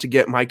lucky enough to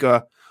get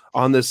Micah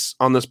on this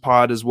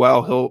pod as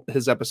well.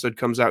 His episode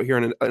comes out here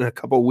in a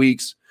couple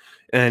weeks,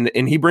 and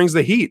he brings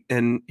the heat.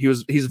 And he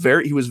was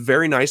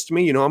very nice to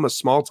me. You know, I'm a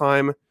small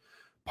time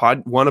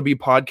wannabe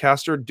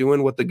podcaster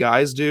doing what the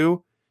guys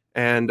do.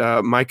 And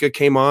Micah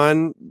came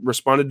on,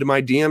 responded to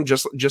my DM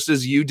just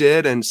as you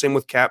did, and same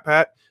with Cat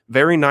Pat.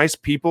 Very nice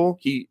people.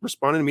 He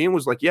responded to me and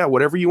was like, "Yeah,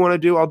 whatever you want to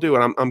do, I'll do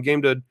it. I'm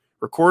game to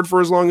record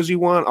for as long as you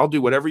want. I'll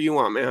do whatever you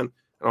want, man." And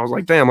I was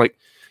like, "Damn, like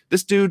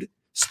this dude."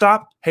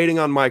 Stop hating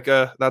on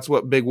Micah. That's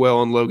what Big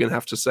Will and Logan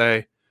have to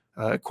say.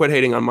 Quit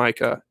hating on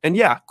Micah, and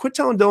yeah, quit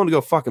telling Dylan to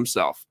go fuck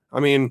himself. I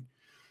mean,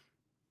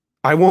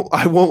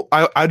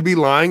 I'd be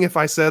lying if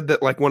I said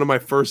that like one of my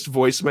first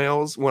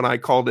voicemails when I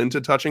called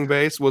into Touching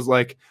Base was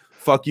like,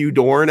 "Fuck you,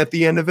 Dorn" at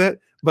the end of it.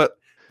 But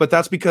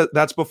that's because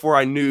that's before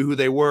I knew who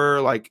they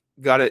were, like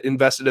got it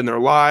invested in their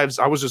lives.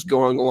 I was just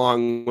going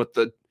along with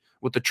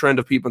the trend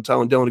of people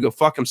telling Dylan to go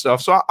fuck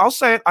himself. So I'll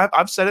say it.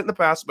 I've said it in the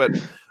past, but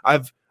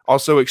I've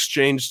also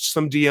exchanged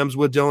some DMs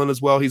with Dylan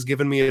as well. He's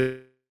given me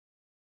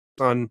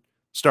on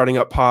starting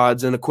up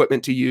pods and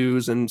equipment to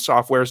use and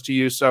softwares to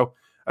use. So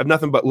I have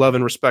nothing but love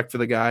and respect for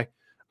the guy.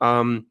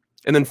 And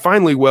then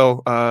finally,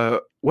 Will,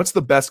 what's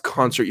the best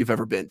concert you've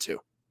ever been to?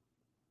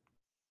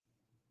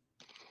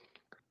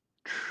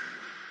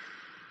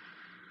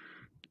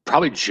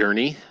 Probably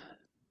Journey.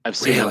 I've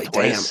seen them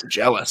twice. Damn,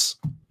 jealous.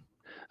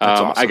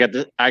 Awesome.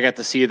 I got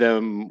to see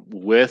them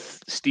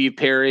with Steve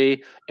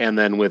Perry and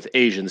then with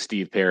Asian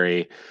Steve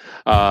Perry.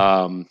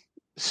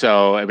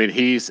 So I mean,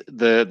 he's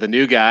the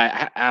new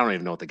guy. I don't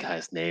even know what the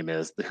guy's name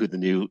is. Who the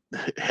new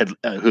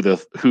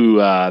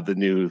the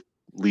new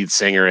lead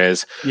singer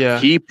is. Yeah,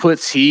 he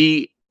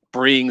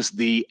brings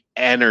the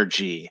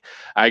energy.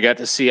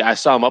 I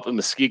saw him up in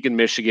Muskegon,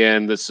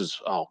 Michigan. This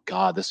is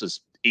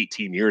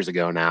 18 years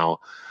ago now.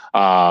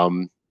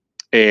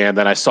 And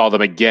then I saw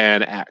them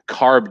again at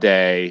Carb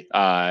Day,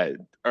 or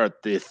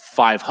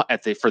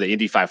for the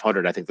Indy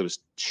 500. I think that was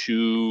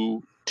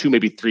two,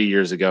 maybe 3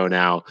 years ago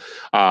now.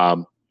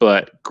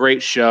 But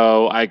great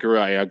show. I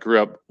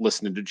grew up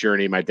listening to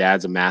Journey. My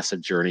dad's a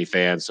massive Journey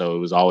fan, so it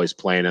was always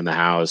playing in the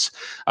house.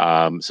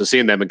 So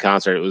seeing them in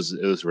concert, it was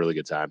a really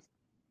good time.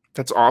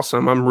 That's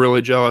awesome. I'm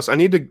really jealous. I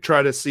need to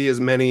try to see as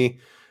many,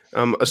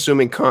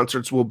 assuming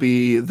concerts will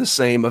be the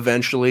same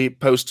eventually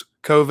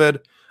post-COVID.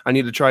 I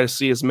need to try to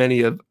see as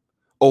many of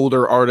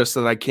older artists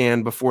that I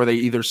can before they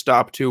either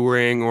stop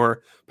touring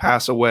or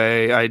pass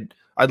away.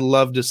 I'd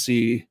love to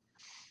see.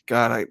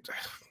 God,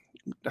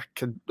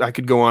 I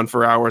could go on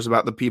for hours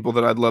about the people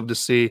that I'd love to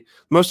see.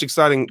 Most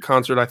exciting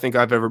concert I think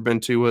I've ever been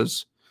to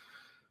was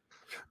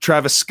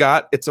Travis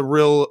Scott. It's a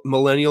real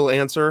millennial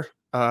answer,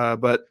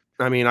 but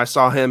I mean, I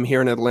saw him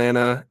here in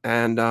Atlanta,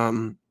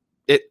 and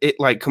it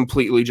like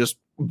completely just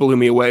blew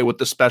me away with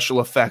the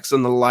special effects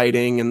and the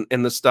lighting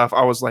and the stuff.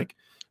 I was like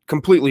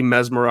completely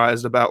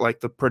mesmerized about like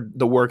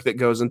the work that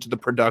goes into the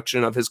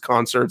production of his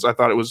concerts. I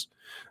thought it was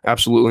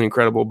absolutely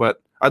incredible.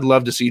 But I'd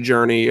love to see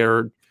Journey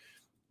or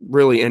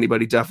really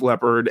anybody, Def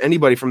Leppard,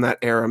 anybody from that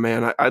era,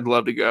 man. I'd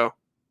love to go.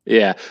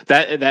 Yeah,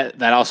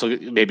 that also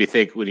made me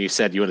think when you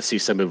said you want to see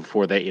somebody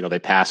before they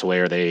pass away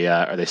or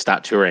they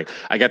stop touring.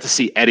 I got to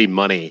see Eddie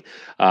Money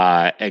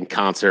in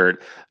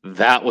concert.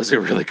 That was a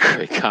really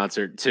great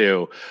concert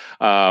too.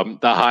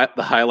 The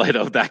highlight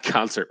of that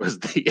concert was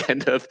the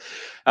end of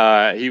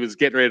he was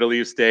getting ready to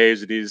leave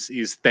stage, and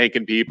he's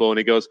thanking people, and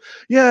he goes,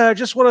 "Yeah, I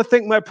just want to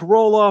thank my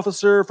parole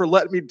officer for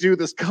letting me do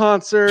this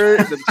concert.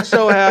 I'm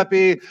so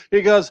happy."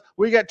 He goes,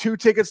 "We got 2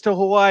 tickets to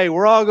Hawaii.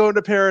 We're all going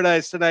to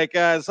paradise tonight,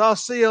 guys. I'll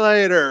see you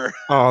later."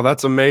 Oh,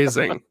 that's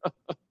amazing.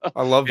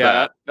 I love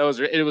that.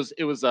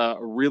 It was a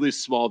really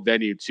small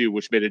venue too,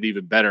 which made it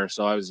even better.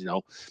 So I was,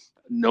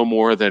 no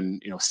more than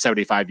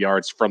 75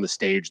 yards from the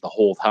stage the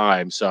whole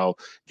time, so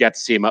got to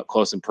see him up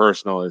close and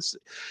personal.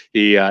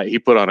 He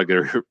put on a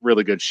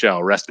really good show.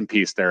 Rest in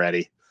peace there,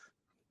 Eddie.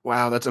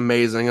 Wow, that's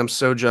amazing. I'm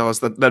so jealous.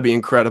 That'd be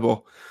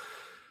incredible.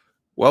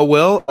 Well,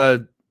 Will,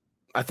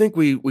 I think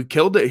we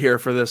killed it here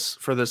for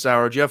this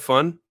hour. Did you have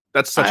fun?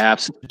 That's such a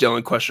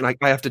Dylan question. I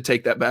have to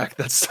take that back.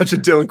 That's such a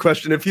Dylan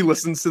question. If he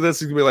listens to this,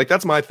 he's gonna be like,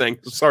 "That's my thing."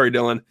 Sorry,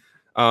 Dylan.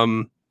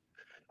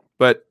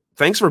 But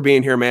thanks for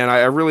being here, man.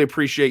 I really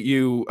appreciate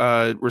you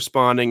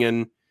responding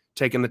and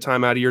taking the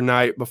time out of your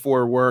night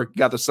before work.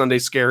 Got the Sunday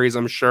scaries,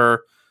 I'm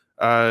sure.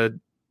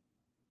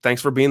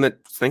 Thanks for being with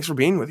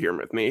here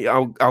with me.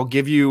 I'll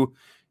give you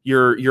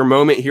your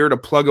moment here to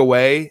plug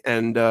away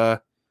and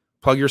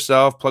plug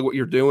yourself, plug what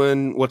you're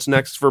doing. What's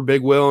next for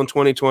Big Will in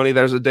 2020?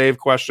 There's a Dave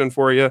question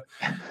for you.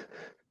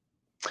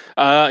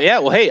 Yeah,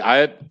 well, hey, I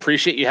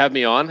appreciate you having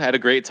me on. Had a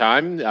great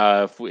time.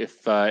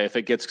 If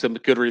it gets some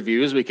good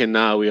reviews,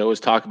 we always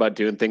talk about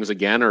doing things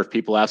again. Or if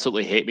people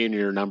absolutely hate me and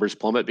your numbers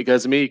plummet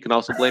because of me, you can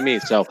also blame me.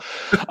 So,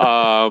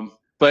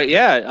 but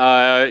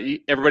yeah,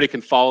 everybody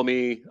can follow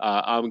me.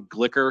 I'm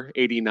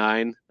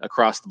Glicker89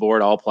 across the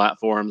board, all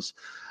platforms.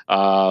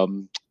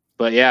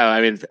 But yeah, I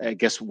mean, I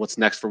guess what's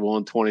next for Will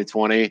in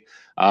 2020?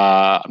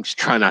 I'm just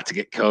trying not to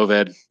get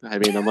COVID. I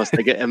mean, unless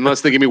they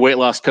give me weight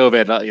loss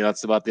COVID,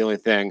 that's about the only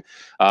thing.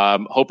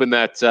 Hoping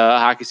that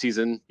hockey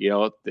season,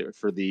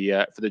 for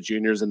the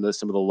juniors and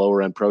some of the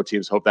lower end pro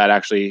teams, hope that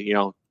actually,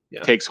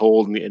 takes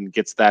hold and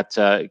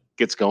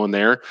gets going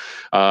there.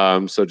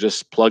 So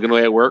just plugging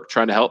away at work,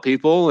 trying to help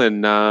people,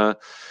 and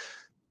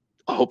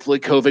hopefully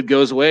COVID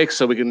goes away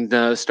so we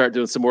can start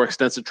doing some more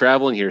extensive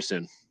traveling here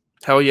soon.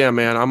 Hell yeah,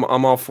 man.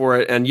 I'm all for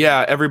it. And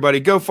yeah, everybody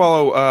go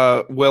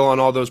follow Will on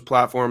all those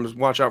platforms.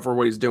 Watch out for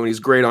what he's doing. He's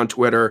great on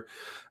Twitter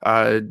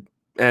and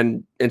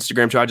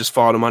Instagram too. I just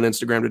followed him on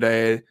Instagram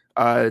today.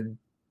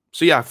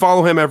 So yeah,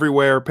 follow him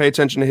everywhere. Pay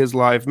attention to his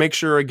life. Make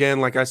sure,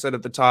 again, like I said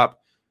at the top,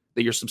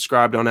 that you're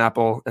subscribed on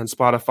Apple and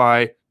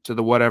Spotify to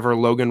the Whatever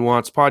Logan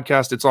Wants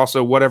podcast. It's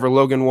also Whatever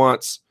Logan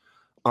Wants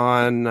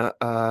on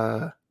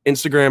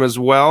Instagram as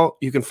well.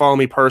 You can follow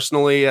me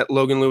personally at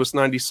Logan Lewis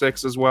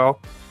 96 as well.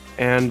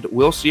 And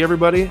we'll see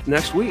everybody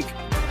next week.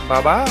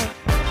 Bye-bye.